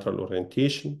mediolateral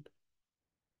orientation.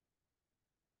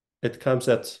 It comes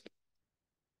that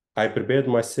I prepared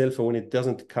myself when it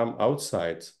doesn't come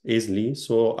outside easily.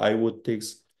 So I would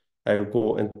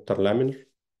go interlaminar.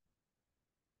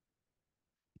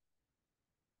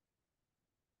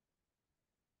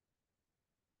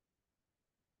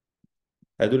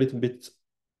 I do a little bit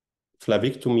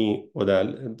flavectomy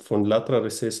oder von lateral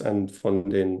recess and von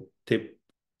den Tip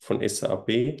von SAP,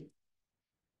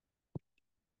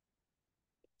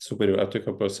 superior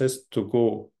articular process, to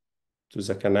go to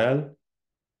the canal.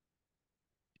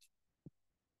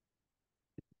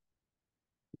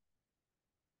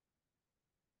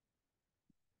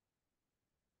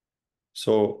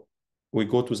 So we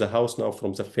go to the house now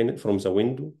from the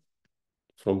window,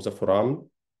 from the foramen.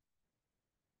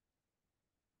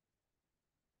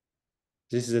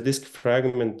 This is a disc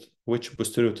fragment which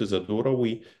posterior to the dura.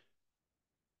 We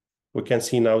can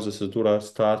see now the dura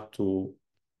start to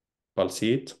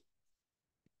pulsate.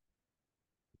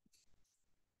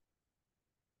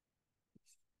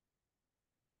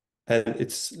 And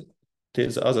it's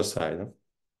the other side. Huh?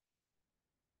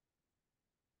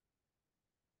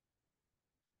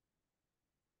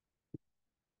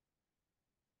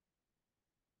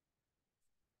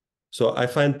 So I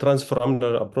find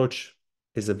transforaminal approach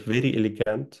is a very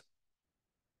elegant,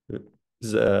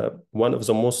 one of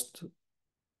the most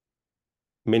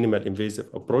minimal invasive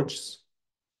approaches.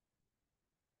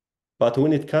 But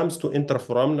when it comes to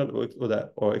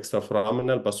intraforaminal or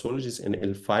extraforaminal pathologies in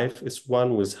L5 is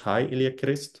one with high iliac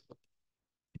crest.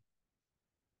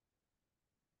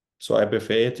 So I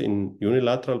prefer it in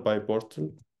unilateral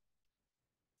biportal.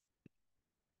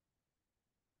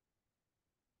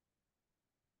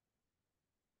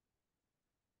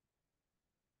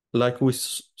 Like we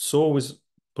saw with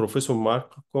Professor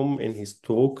Markham in his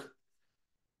talk,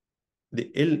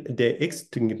 the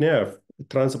exiting nerve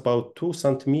runs about 2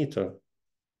 centimeters.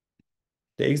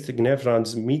 The exiting nerve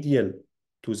runs medial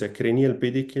to the cranial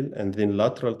pedicle and then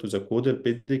lateral to the caudal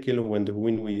pedicle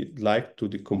when we like to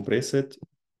decompress it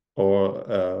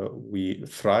or we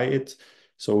fry it.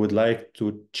 So we'd like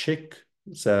to check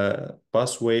the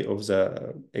pathway of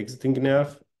the exiting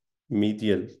nerve,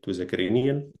 medial to the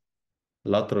cranial,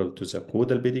 lateral to the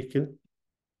caudal pedicle.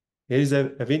 Here is a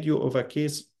video of a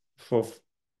case of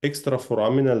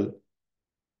extraforaminal,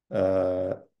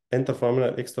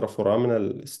 interforaminal,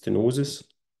 extraforaminal stenosis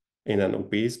in an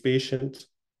obese patient.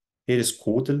 Here is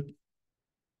caudal.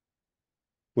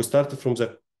 We started from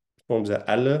the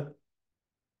ala.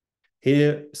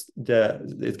 Here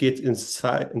it gets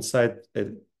inside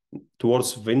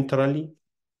towards ventrally.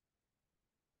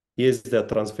 Here's the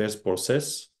transverse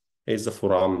process. Here's the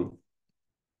foramen.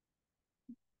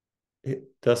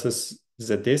 This is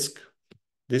the disc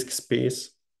space,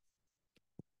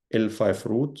 L5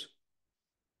 root.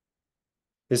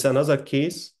 This is another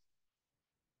case,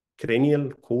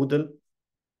 cranial, caudal,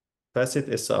 facet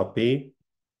SRP,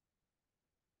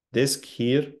 disc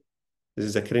here. This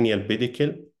is a cranial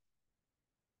pedicle,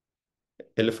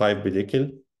 L5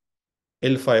 pedicle.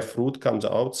 L5 root comes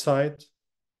outside.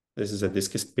 This is a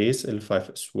disc space,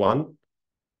 L5S1.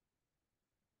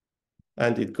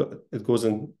 And it goes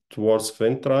in towards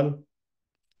ventral.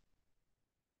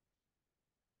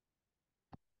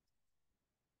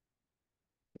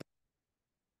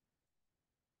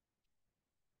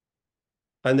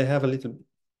 And I have a little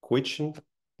question.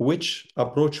 Which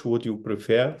approach would you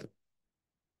prefer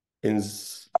in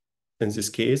this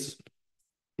case?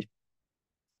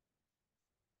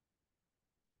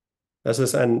 This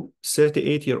is an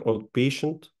 38-year-old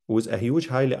patient with a huge,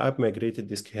 highly upmigrated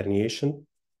disc herniation.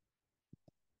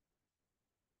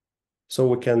 So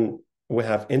we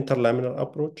have interlaminar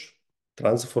approach,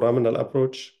 transforaminal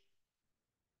approach,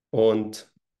 and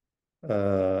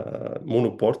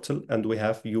monoportal, and we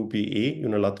have UBA,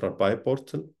 unilateral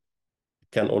biportal.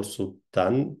 Can also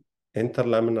done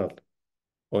interlaminar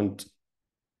and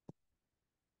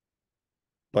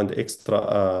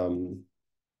extra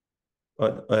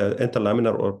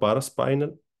interlaminar or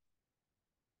paraspinal.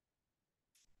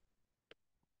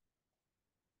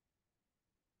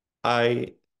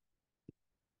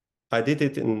 I did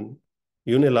it in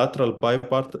unilateral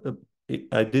bipart.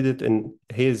 I did it in,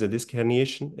 here's a disc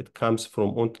herniation. It comes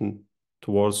from unten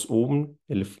towards open,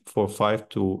 L45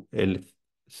 to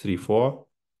L34.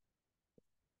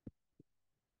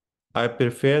 I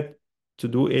prefer to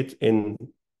do it in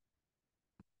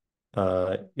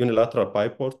unilateral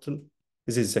biportal.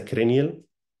 This is the cranial.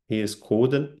 Here is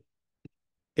caudal.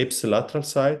 Ipsilateral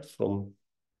side from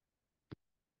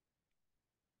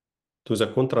to the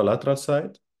contralateral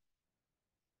side.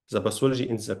 The pathology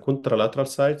in the contralateral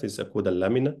side is the caudal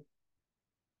lamina.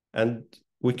 And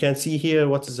we can see here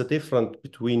what is the difference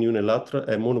between unilateral,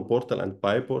 monoportal and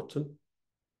biportal.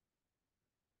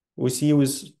 We see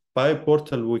with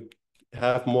biportal, we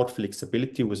have more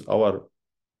flexibility with our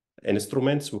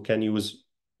instruments. We can use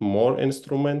more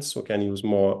instruments. We can use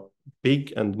more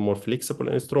big and more flexible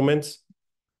instruments.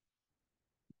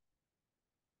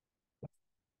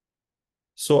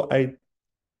 So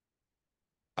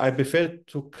I prefer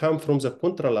to come from the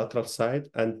contralateral side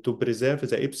and to preserve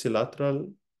the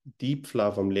ipsilateral deep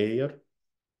flavum layer,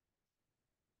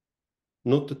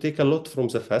 not to take a lot from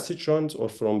the facet joints or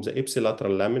from the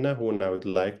ipsilateral lamina when I would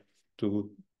like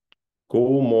to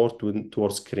go more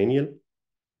towards cranial.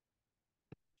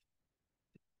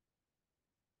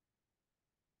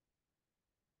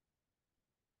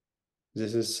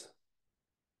 This is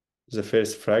the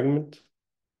first fragment.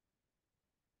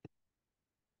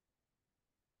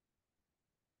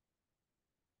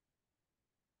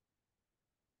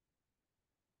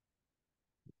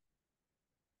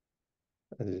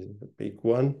 A big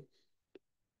one.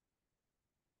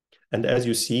 And as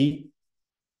you see,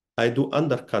 I do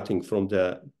undercutting from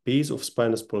the base of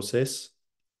spinous process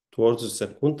towards the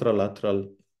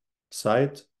contralateral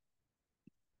side,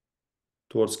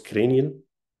 towards cranial.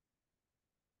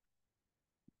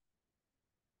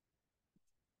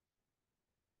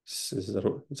 This is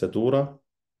the dura,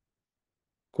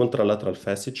 contralateral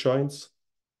facet joints,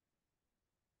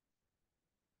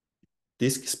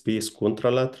 disc space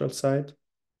contralateral side,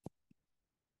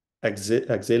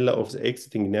 axilla of the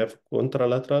exiting nerve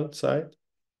contralateral side.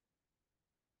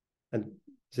 And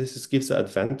this gives the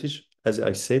advantage, as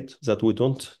I said, that we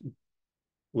don't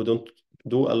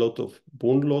do a lot of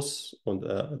bone loss and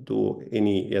do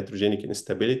any iatrogenic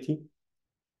instability.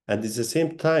 And at the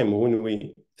same time, when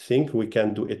we think we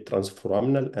can do it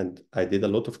transforaminal, and I did a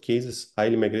lot of cases,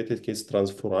 highly migrated case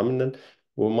transforaminal,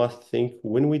 we must think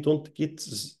when we don't get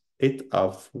it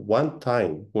of one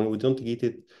time, when we don't get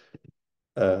it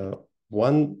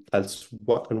one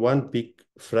big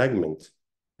fragment,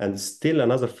 and still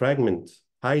another fragment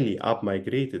highly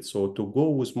upmigrated. So to go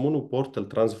with monoportal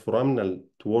transforaminal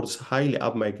towards highly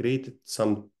upmigrated,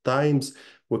 sometimes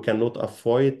we cannot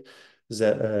avoid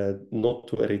not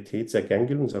to irritate the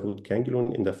ganglion, the root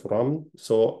ganglion in the foramen.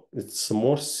 So it's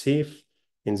more safe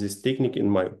in this technique, in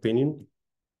my opinion.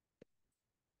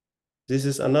 This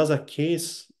is another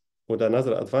case with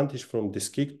another advantage from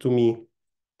discectomy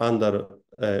under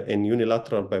in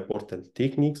unilateral biportal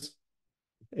techniques.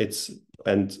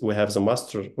 And we have the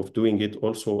master of doing it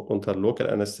also under local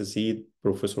anesthesia,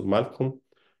 Professor Malcolm.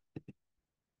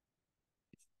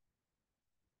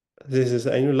 This is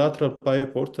a unilateral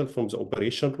biportal from the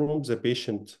operation room. The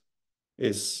patient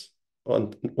is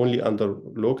only under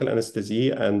local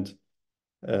anesthesia and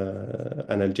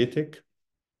analgetic.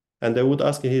 And I would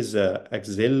ask his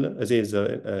axilla, his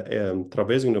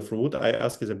trapezium of root. I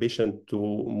ask the patient to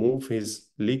move his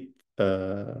leg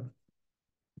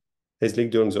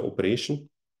during the operation.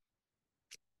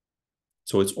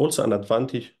 So it's also an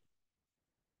advantage,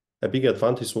 a big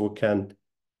advantage, so we can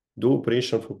do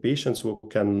operation for patients who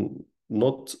can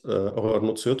not or are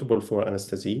not suitable for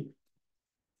anesthesia.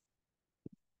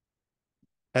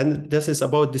 And this is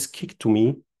about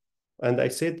discectomy. And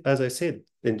as I said,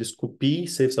 endoscopy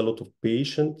saves a lot of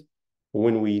patients.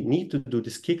 When we need to do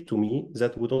discectomy,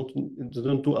 that we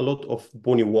don't do a lot of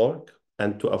bony work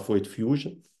and to avoid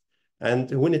fusion.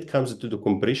 And when it comes to the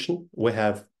compression, we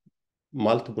have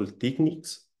multiple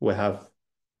techniques. We have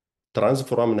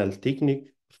transforaminal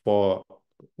technique for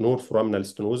non-foraminal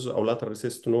stenosis or lateral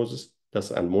recess stenosis.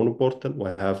 That's a monoportal. We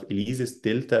have Elise's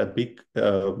delta, a big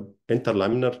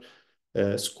interlaminar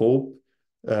scope.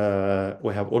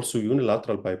 We have also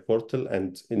unilateral biportal,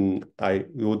 and I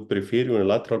would prefer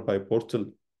unilateral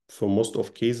biportal for most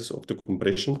of cases of the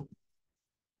compression.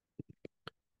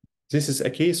 This is a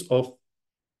case of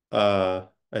a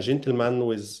gentleman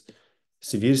with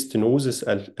severe stenosis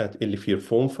at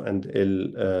L4 and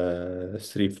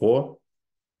L34.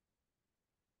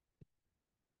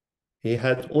 He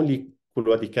had only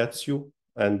claudicatio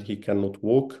and he cannot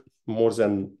walk more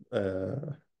than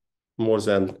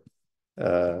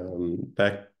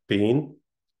back pain.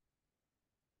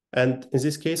 And in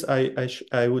this case,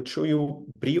 I would show you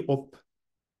pre-op.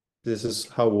 This is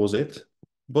how was it.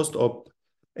 Post-op,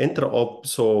 Intra-op,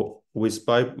 so with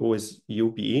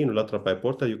UBE, unilateral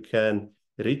biportal, you can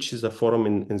reach the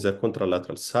foramen in the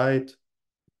contralateral side.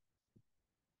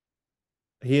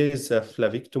 Here is a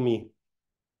flavectomy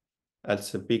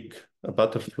as a big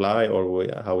butterfly, or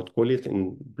how it call it,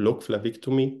 in block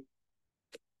flavectomy.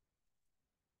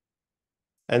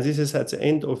 And this is at the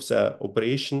end of the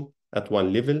operation at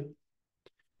one level.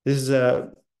 This is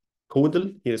a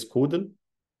caudal, here is caudal,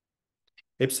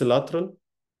 ipsilateral,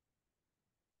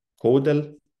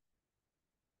 caudal,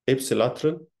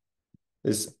 ipsilateral,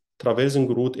 is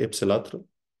traversing root ipsilateral,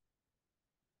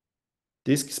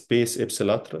 disc space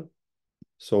ipsilateral.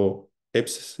 So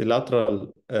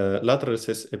ipsilateral, lateral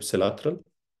recess ipsilateral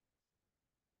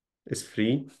is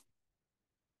free.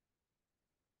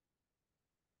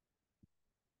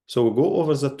 So we go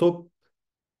over the top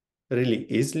really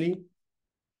easily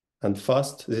and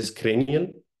fast. This is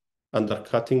cranial,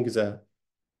 undercutting the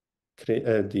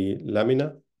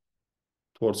lamina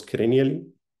towards cranially.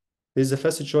 This is the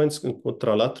facet joints in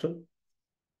contralateral.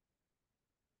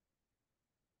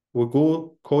 We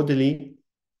go caudally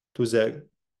to the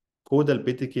caudal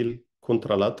pedicle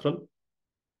contralateral.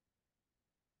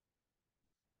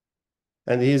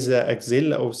 And here's the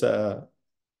axilla of the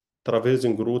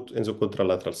traversing root in the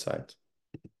contralateral side.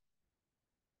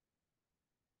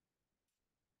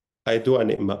 I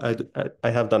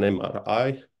have done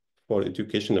MRI for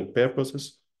educational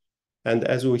purposes. And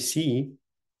as we see,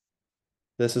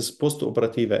 this is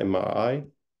post-operative MRI.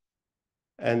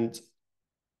 And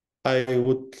I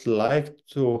would like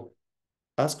to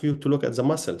ask you to look at the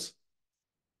muscles.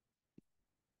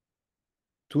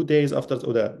 2 days after,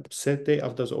 or the third day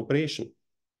after the operation.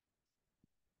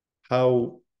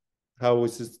 How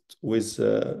is it with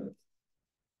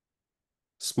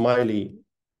smiley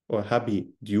or happy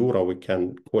dura, we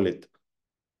can call it.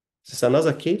 This is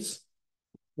another case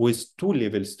with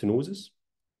 2-level stenosis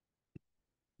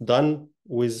done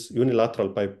with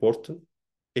unilateral biportal.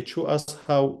 It shows us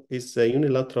how is the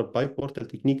unilateral biportal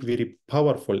technique very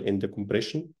powerful in the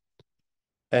compression,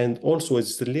 and also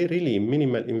it's really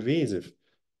minimal invasive.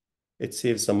 It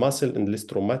saves the muscle and less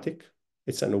traumatic.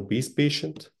 It's an obese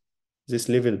patient. This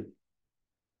level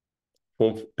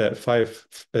from 5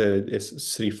 is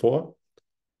 3-4.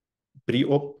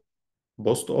 Pre-op,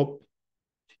 post-op,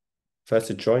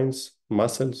 facet joints,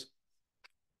 muscles.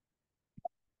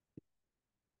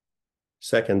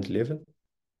 Second level,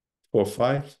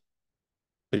 4-5,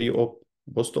 pre-op,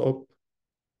 post-op.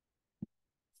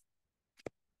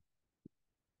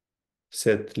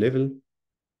 Third level,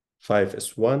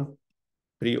 5S1,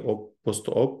 pre-op,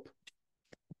 post-op.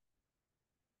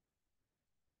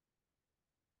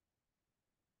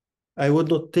 I would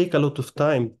not take a lot of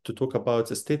time to talk about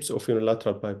the steps of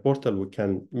unilateral biportal. We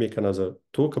can make another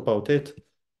talk about it,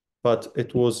 but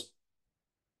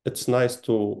it's nice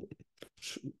to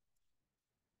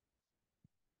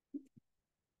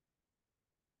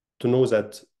know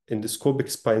that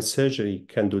endoscopic spine surgery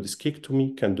can do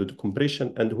discectomy, can do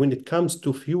decompression, and when it comes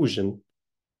to fusion,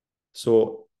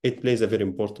 so it plays a very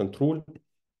important role.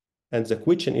 And the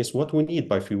question is what we need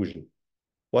by fusion.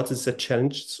 What is the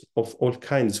challenges of all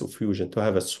kinds of fusion? To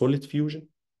have a solid fusion,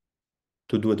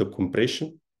 to do the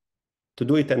compression, to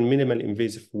do it in a minimal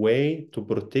invasive way, to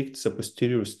protect the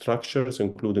posterior structures,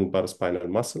 including paraspinal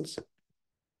muscles.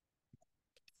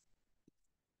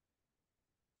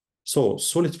 So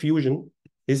solid fusion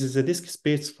is the disc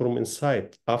space from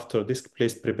inside after disc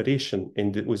placed preparation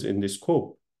within the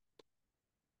scope.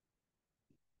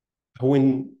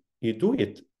 When you do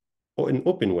it in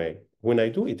open way, when I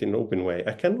do it in open way,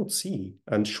 I cannot see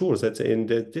and sure that in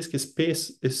the disc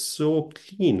space is so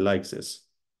clean like this.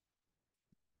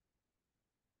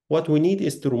 What we need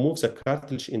is to remove the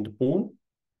cartilage in the bone,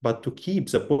 but to keep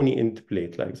the bony end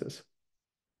plate like this.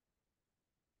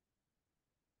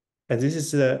 And this is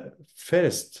the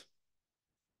first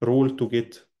rule to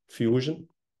get fusion.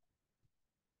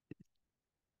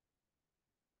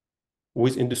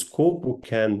 With endoscope, we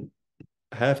can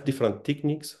have different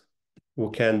techniques. We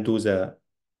can do put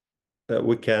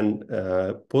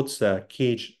the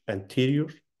cage anterior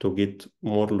to get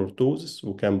more lordosis.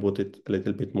 We can put it a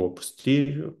little bit more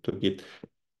posterior to get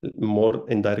more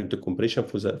indirect decompression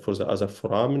for the other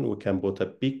foramen. We can put a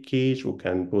big cage. We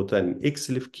can put an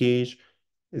XLIF cage.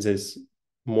 There's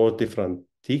more different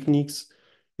techniques.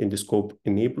 Endoscope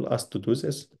enable us to do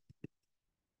this.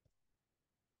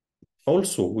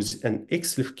 Also, with an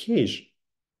XLIF cage,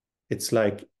 it's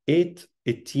like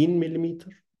 18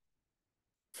 millimeter,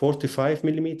 45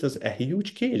 millimeters, a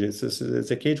huge cage.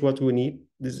 It's a cage what we need.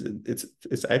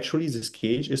 It's actually, this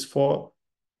cage is for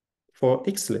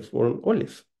XLIF or an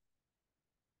OLIF.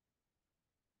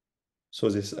 So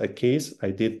this is a case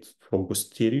I did from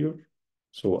posterior.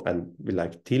 So, and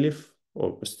like T-lift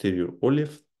or posterior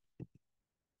O-lift.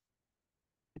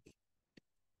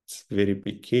 It's a very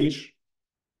big cage.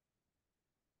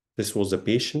 This was a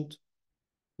patient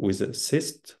with a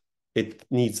cyst. It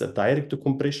needs a direct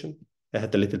compression. I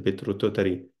had a little bit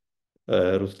rotatory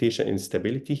rotation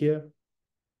instability here.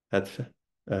 Had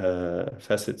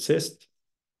facet cyst,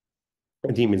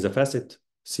 edema in the facet,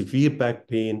 severe back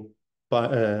pain,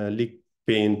 leg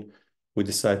pain. I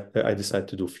decided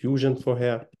to do fusion for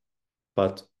her,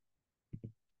 but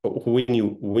when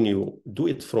you do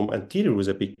it from anterior with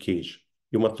a big cage,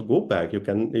 you must go back.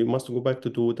 You must go back to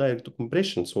do direct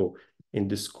compression. So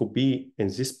endoscopy in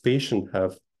this patient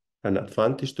have an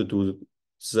advantage to do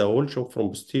the whole job from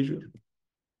posterior.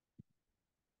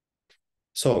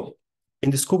 So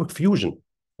endoscopic fusion,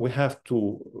 we have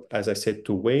to, as I said,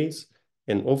 two ways: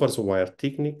 an over-the-wire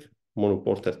technique,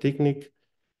 monoportal technique.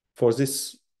 For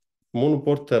this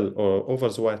monoportal or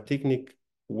over-the-wire technique,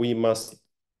 we must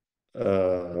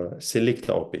select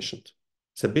our patient.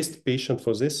 The best patient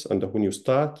for this, and when you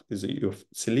start, is you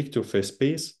select your first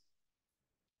base.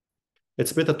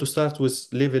 It's better to start with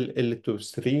level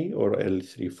L23 or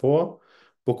L34,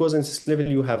 because in this level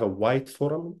you have a wide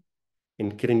foramen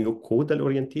in craniocaudal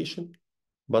orientation,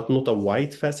 but not a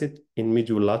wide facet in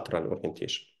mediolateral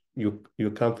orientation. You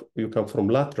come from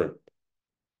lateral.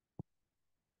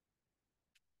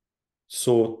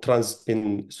 So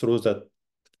through that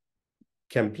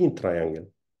campaign triangle,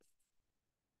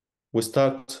 we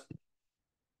start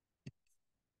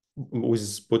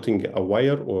with putting a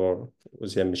wire or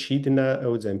with a machine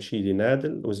needle, with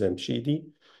a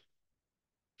machine.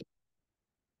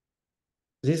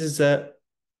 This is a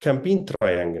campaign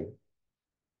triangle.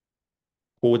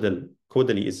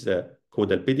 Caudally is a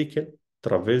caudal pedicle,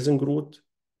 traversing root,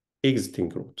 exiting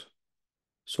root.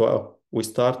 So we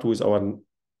start with our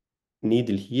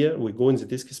needle here. We go in the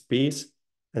disc space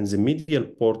and the medial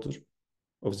border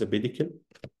of the pedicle.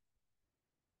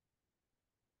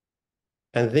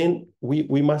 And then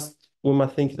we must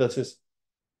think that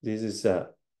this is a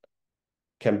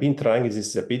campaign triangle. This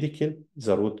is a pedicle,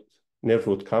 the root, nerve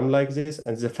root come like this,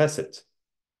 and the facet.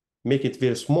 Make it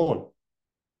very small.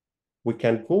 We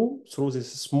can go through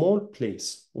this small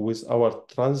place with our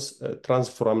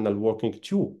transforaminal working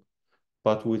tube,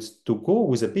 but to go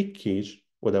with a big cage,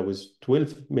 or that was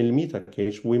 12 millimeter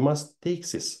cage, we must take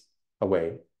this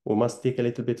away. We must take a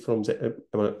little bit from the,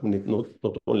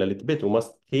 not only a little bit, we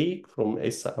must take from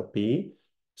SAP,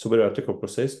 superior articular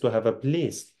process, to have a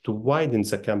place to widen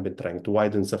the campaign triangle, to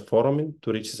widen the foramen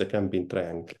to reach the campaign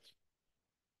triangle.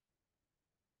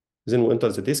 Then we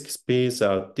enter the disc space. There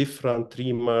are different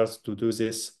trimmers to do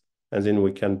this, and then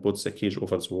we can put the cage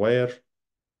over the wire.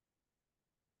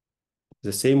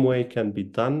 The same way can be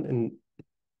done in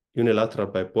unilateral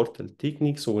biportal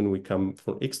technique. So when we come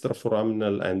from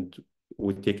extraforaminal and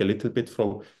we take a little bit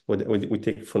from, we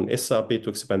take from SAP to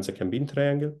expand the campaign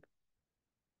triangle.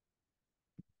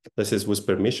 This is with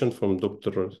permission from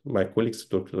my colleagues,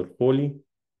 Dr. Holly.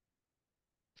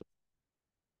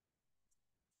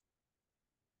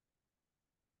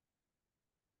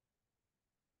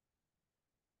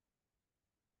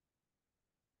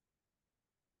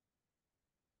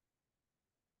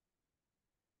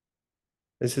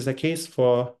 This is a case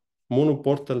for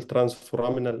monoportal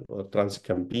transforaminal or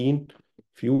transcampaign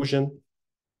fusion.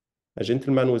 A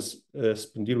gentleman with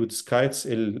spondylolischitis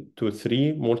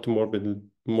L23,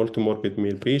 multimorbid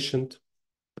male patient.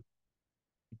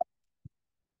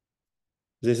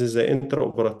 This is the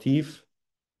intraoperative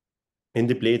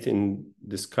endoplate in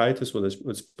discitis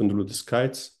with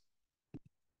spondylolischitis.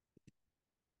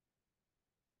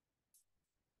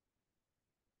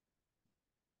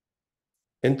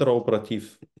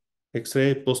 Intraoperative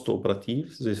X-ray,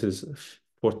 post-operative. This is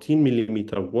 14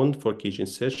 millimeter wound for cage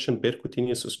insertion,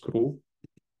 percutaneous screw.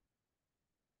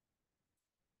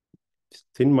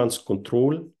 10 months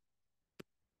control.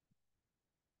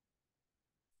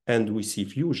 And we see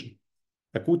fusion,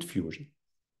 acute fusion.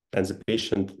 And the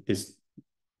patient is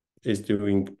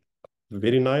doing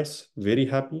very nice, very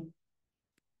happy.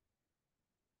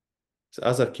 The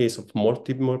other case of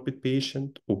multimorbid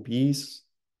patient, obese,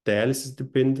 dialysis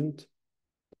dependent.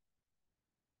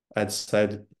 I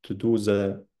decided to do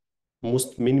the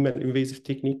most minimal invasive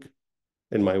technique,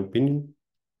 in my opinion.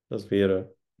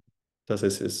 Das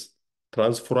ist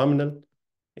transforaminal,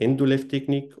 endo-lift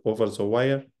technique over the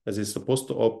wire. As is supposed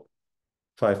to op,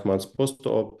 5 months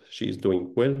post-op, she is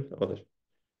doing well.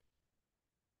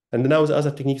 And now the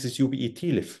other technique is UBE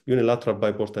T-lift, unilateral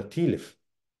biportal T-lift.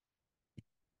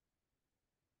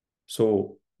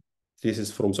 So this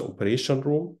is from the operation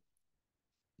room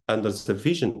under the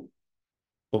vision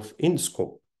of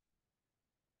endoscope.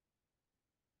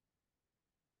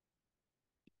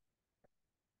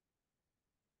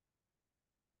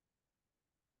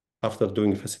 After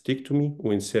doing fascicectomy,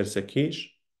 we insert the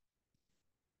cage.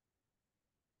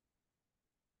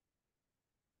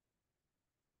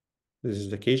 This is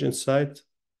the cage inside.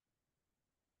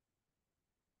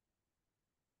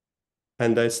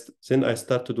 And then I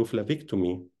start to do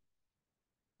flavectomy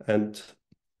and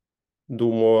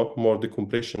do more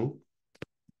decompression.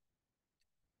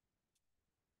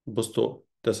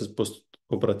 Das ist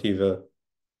postoperative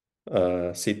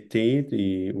CT.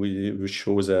 We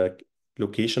show the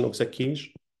location of the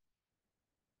cage.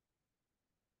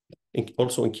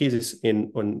 Also in cases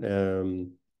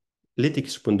on lytic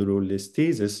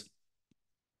spondylolisthesis,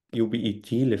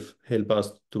 UBET help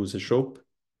us to the job.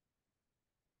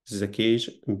 This is the cage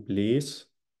in place.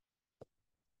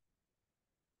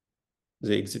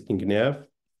 The exiting nerve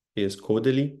is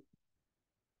caudally.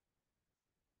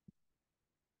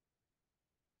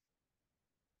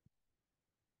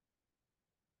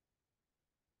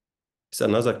 It's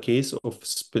another case of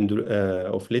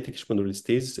lytic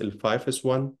spondylolisthesis,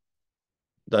 L5S1,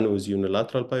 done with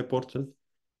unilateral biportal.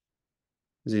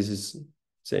 This is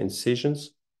the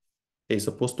incisions. It's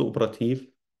a post-operative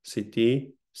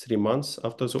CT 3 months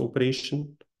after the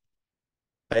operation.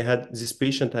 I had this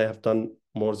patient, I have done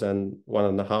more than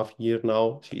 1.5 years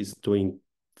now. She is doing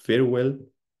very well.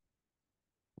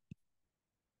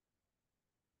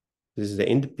 This is the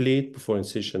end plate before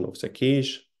incision of the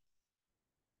cage.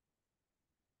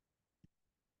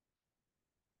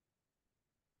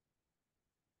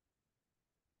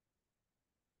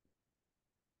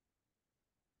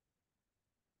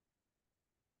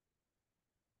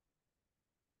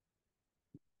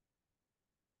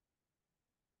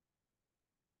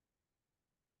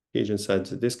 Cage inside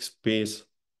the disc space.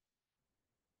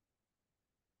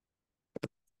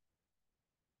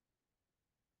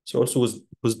 So also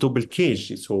with double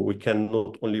cage, so we can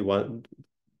not only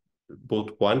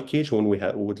put one cage. When we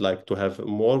would like to have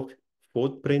more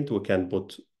footprint, we can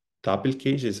put double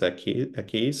cage. Is a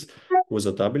case with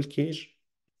a double cage.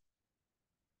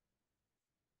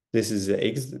 This is the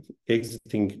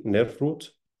exiting nerve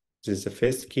root. This is the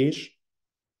first cage.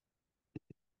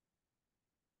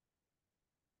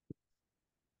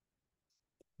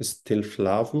 Still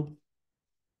flavum.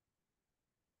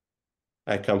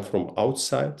 I come from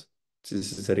outside.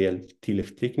 This is the real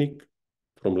T-lift technique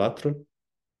from lateral.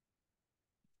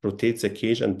 Rotate the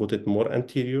cage and put it more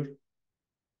anterior.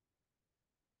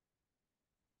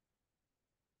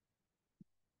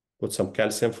 Put some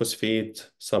calcium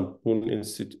phosphate, some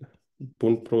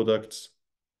bone products,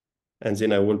 and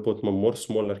then I will put my more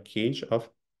smaller cage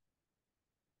up.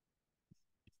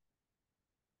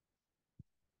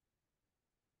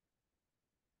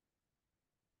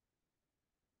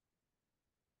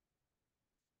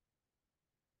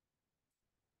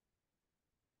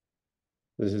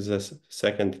 This is a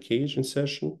second cage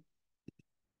insertion.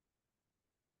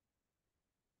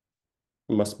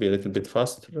 It must be a little bit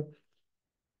faster.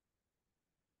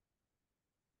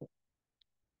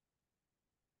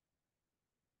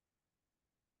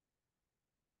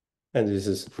 And this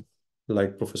is,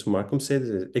 like Professor Malcolm said,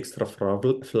 the extra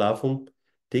flavum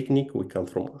technique. We come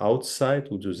from outside,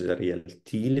 we do the real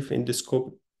T-lift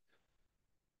endoscope.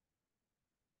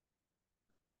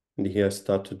 And here I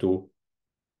start to do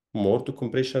more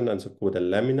decompression and the caudal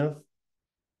lamina.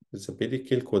 It's a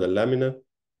pedicle, caudal lamina.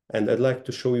 And I'd like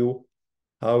to show you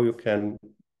how you can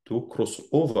do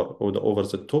crossover or the over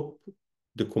the top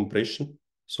decompression.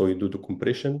 So you do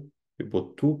decompression, we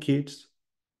put 2 cages,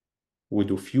 we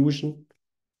do fusion.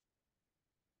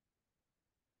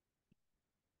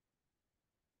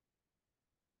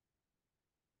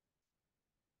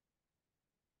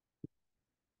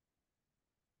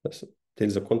 There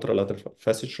is a contralateral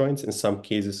facet joints. In some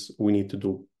cases, we need to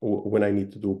do, when I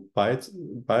need to do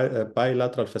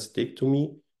bilateral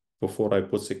fascicectomy before I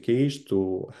put the cage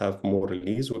to have more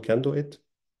release, we can do it.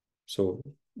 So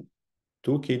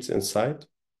 2 cages inside.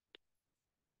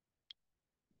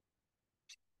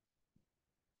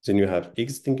 Then you have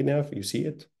exiting nerve, you see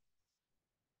it.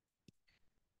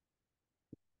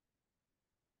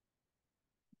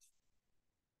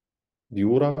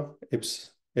 Dura,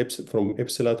 from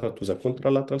ipsilateral to the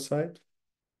contralateral side.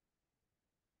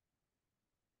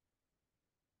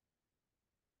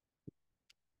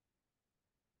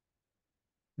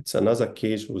 It's another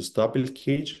cage with double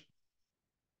cage,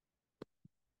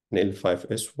 an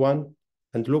L5S1.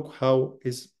 And look how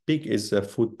big is the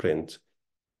footprint.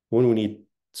 When we need,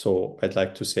 so I'd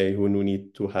like to say when we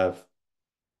need to have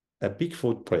a big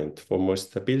footprint for more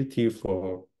stability,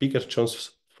 for bigger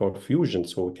chance for fusion,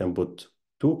 so we can put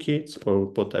two cage or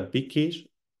put a big cage.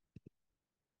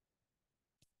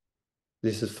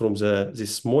 This is from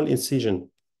this small incision.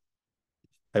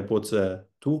 I put the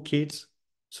two cages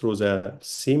through the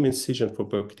same incision for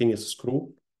percutaneous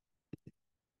screw.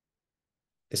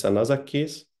 It's another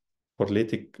case for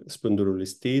lytic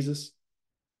spondylolisthesis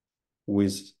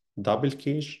with double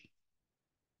cage.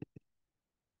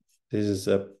 This is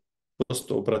a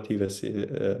post-operative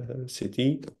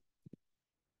CT.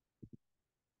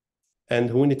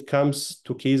 And when it comes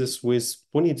to cases with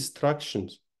bony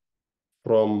distractions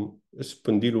from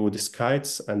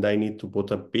spondylodiscites, and I need to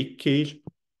put a big cage,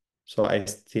 so I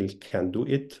still can do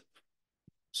it.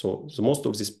 So most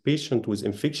of these patients with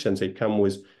infections, they come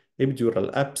with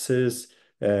epidural abscess,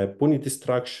 bony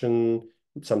distraction.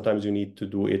 Sometimes you need to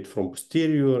do it from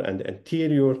posterior and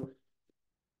anterior.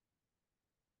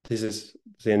 This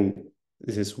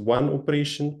is one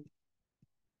operation.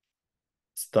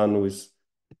 It's done with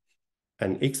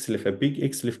an XLIF, a big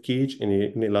XLIF cage in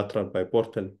a unilateral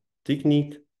biportal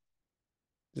technique.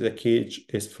 The cage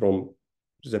is from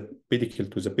the pedicle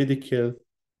to the pedicle.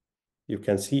 You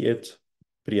can see it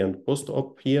pre and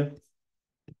post-op here.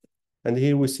 And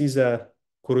here we see the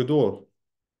corridor.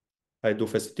 I do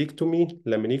fascicectomy,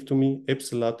 laminectomy,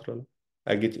 ipsilateral.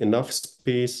 I get enough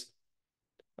space.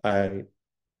 I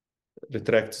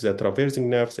retract the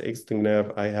traversing nerve, the exiting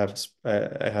nerve. I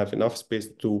have enough space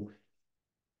to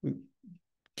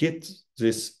get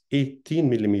this 18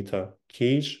 millimeter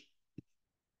cage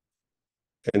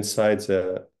inside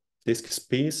the disc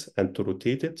space and to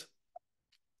rotate it.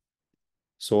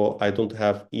 So I don't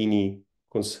have any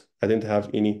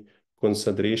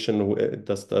consideration. It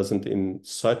doesn't in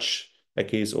such a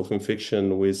case of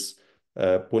infection with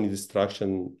bony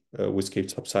distraction with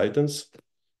cage subsidence.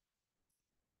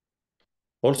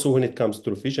 Also, when it comes to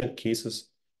revision cases,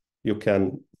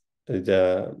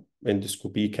 the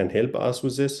endoscopy can help us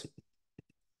with this.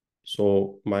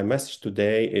 So my message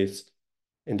today is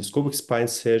endoscopic spine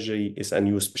surgery is a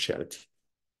new specialty.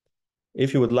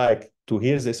 If you would like to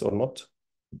hear this or not,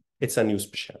 it's a new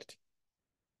specialty.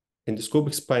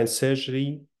 Endoscopic spine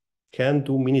surgery can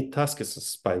do many tasks in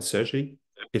spine surgery,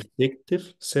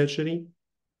 effective surgery,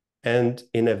 and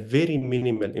in a very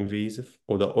minimal invasive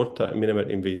or the ultra minimal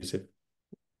invasive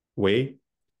way.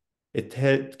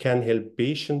 It can help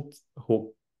patients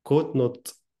who could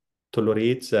not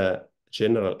tolerate the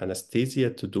general anesthesia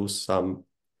to do some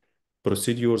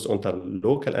procedures under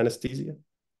local anesthesia.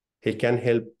 It can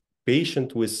help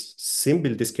patients with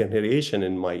simple discoloration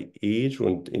in my age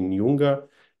and in younger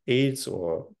age,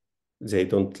 or they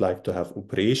don't like to have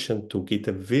operation, to get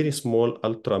a very small,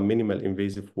 ultra minimal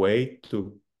invasive way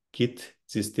to get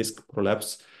this disc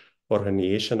prolapse or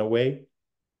herniation away,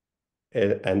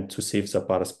 and to save the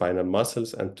paraspinal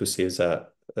muscles and to save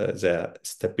the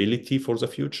stability for the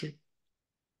future.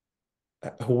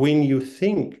 When you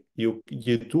think you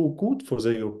do good for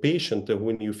your patient,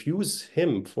 when you fuse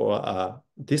him for a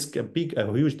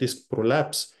huge disc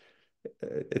prolapse,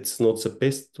 it's not the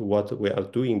best what we are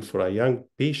doing for a young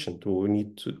patient who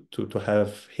need to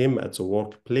have him at the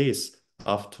workplace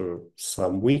after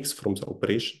some weeks from the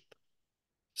operation.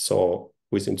 So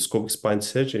with endoscopic spine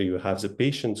surgery, you have the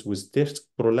patients with disc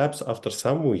prolapse after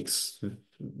some weeks.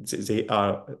 They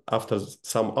are, after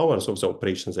some hours of the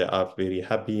operation, they are very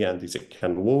happy and they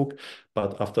can walk.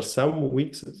 But after some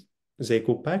weeks, they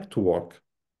go back to work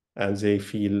and they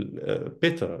feel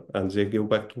better and they go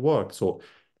back to work. So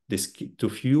this to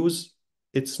fuse,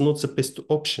 it's not the best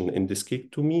option in this case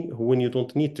to me when you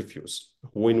don't need to fuse.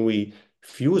 When we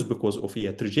fuse because of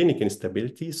iatrogenic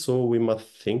instability, so we must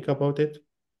think about it.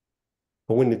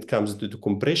 When it comes to the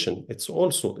compression, it's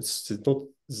not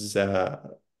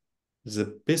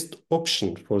the best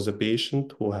option for the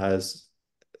patient who has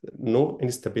no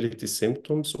instability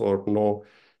symptoms or no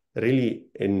really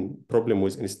problem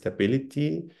with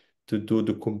instability to do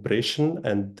the compression.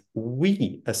 And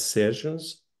we as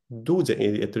surgeons do the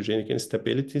iatrogenic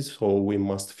instability, so we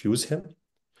must fuse him.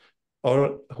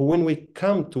 Or when we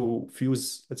come to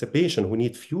fuse the patient who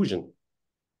need fusion,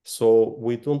 so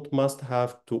we must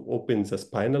have to open the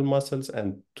spinal muscles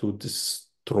and to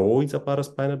destroy the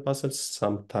paraspinal muscles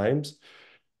sometimes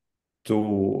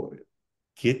to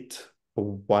get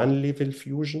one level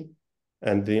fusion,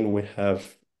 and then we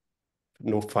have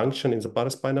no function in the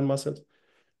paraspinal muscles.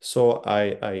 So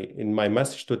in my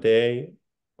message today,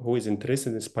 who is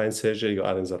interested in spine surgery, you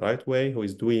are in the right way. Who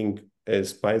is doing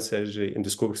spine surgery,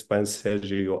 endoscopic spine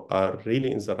surgery, you are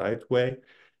really in the right way.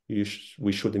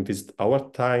 We should invest our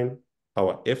time,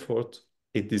 our effort,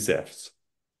 it deserves.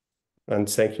 And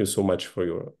thank you so much for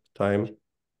your time.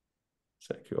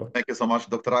 Thank you. Thank you so much,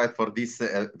 Dr. Raed, for this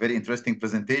very interesting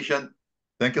presentation.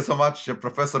 Thank you so much,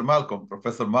 Professor Malcolm.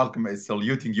 Professor Malcolm is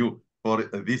saluting you for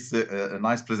this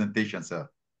nice presentation, sir.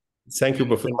 Thank you,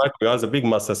 Professor Mark. You are the big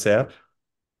master, sir.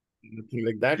 Nothing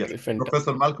like that. Yes. Fantastic.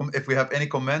 Professor Malcolm, if we have any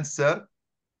comments, sir,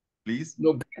 please.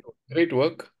 No, great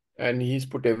work. And he's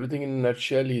put everything in a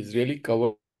nutshell. He's really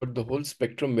covered the whole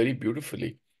spectrum very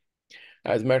beautifully.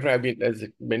 As a matter, as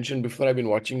mentioned before, I've been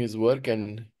watching his work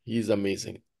and he's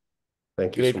amazing.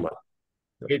 Thank you Great, so much.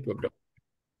 great work, Doctor.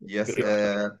 Yes.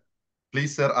 Great.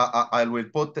 Please, sir, I will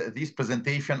put this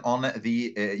presentation on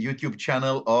the YouTube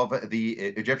channel of the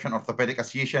Egyptian Orthopedic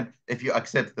Association if you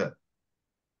accept that.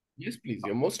 Yes, please.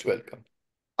 You're most welcome.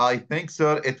 I think,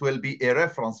 sir, it will be a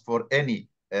reference for any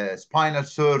spinal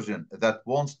surgeon that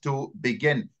wants to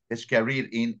begin his career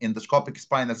in endoscopic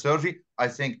spinal surgery. I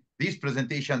think these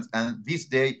presentations and this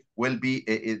day will be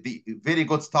a very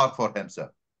good start for him, sir.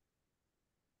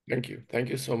 Thank you. Thank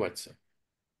you so much, sir.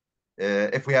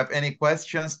 If we have any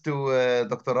questions to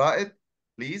Dr. Raed,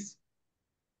 please.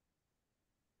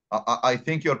 I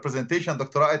think your presentation,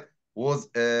 Dr. Raed, was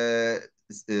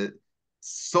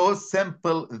so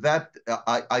simple that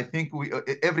I think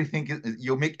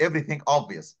you make everything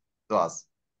obvious to us.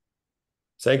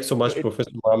 Thanks so much,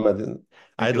 Professor Mohammed.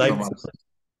 I'd like to,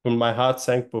 from my heart,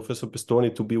 thank Professor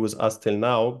Pistoni to be with us till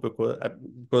now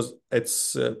because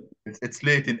it's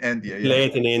late in India. Yeah.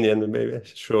 Late in India, maybe.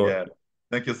 Sure. Yeah.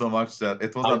 Thank you so much, sir.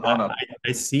 It was an honor.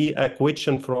 I see a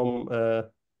question from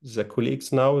the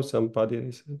colleagues now. Somebody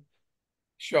is...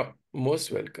 Sure.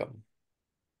 Most welcome.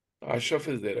 Ashraf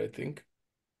is there, I think.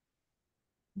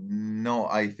 No,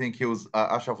 I think he was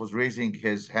Ashraf was raising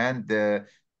his hand in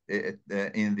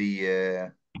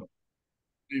the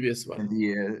previous one. In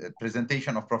the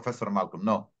presentation of Professor Malcolm.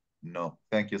 No.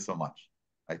 Thank you so much.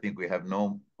 I think we have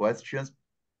no questions.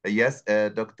 Yes,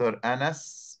 Dr.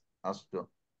 Anas.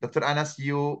 Dr. Anas,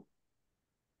 you.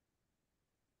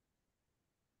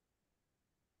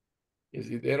 Is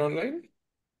he there online?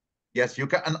 Yes, you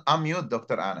can unmute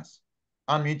Dr. Anas.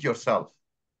 Unmute yourself.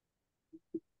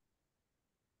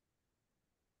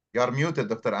 You are muted,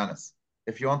 Dr. Anas.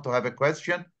 If you want to have a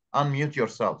question, unmute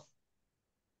yourself.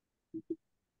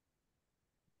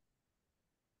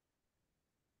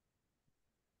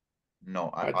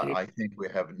 No, I think we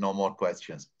have no more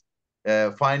questions.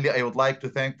 Finally, I would like to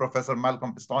thank Professor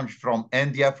Malcolm Pistonj from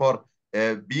India for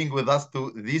being with us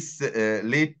to this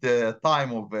late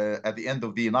time of at the end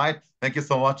of the night. Thank you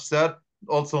so much, sir.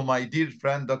 Also, my dear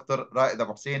friend, Dr. Raed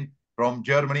Abu Hussein from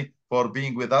Germany, for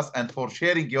being with us and for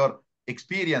sharing your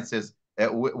experiences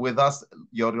with us,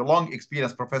 your long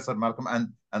experience, Professor Malcolm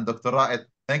and Dr. Raed.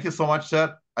 Thank you so much,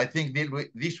 sir. I think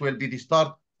this will be the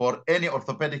start for any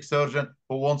orthopedic surgeon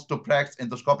who wants to practice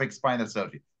endoscopic spinal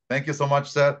surgery. Thank you so much,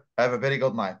 sir. Have a very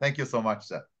good night. Thank you so much,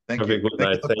 sir. Thank you. Have a good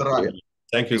night. Thank you, Dr. Ryan.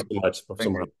 Thank you so much, Professor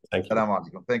Malcolm. Thank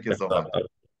you. Thank you so much.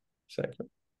 Thank you.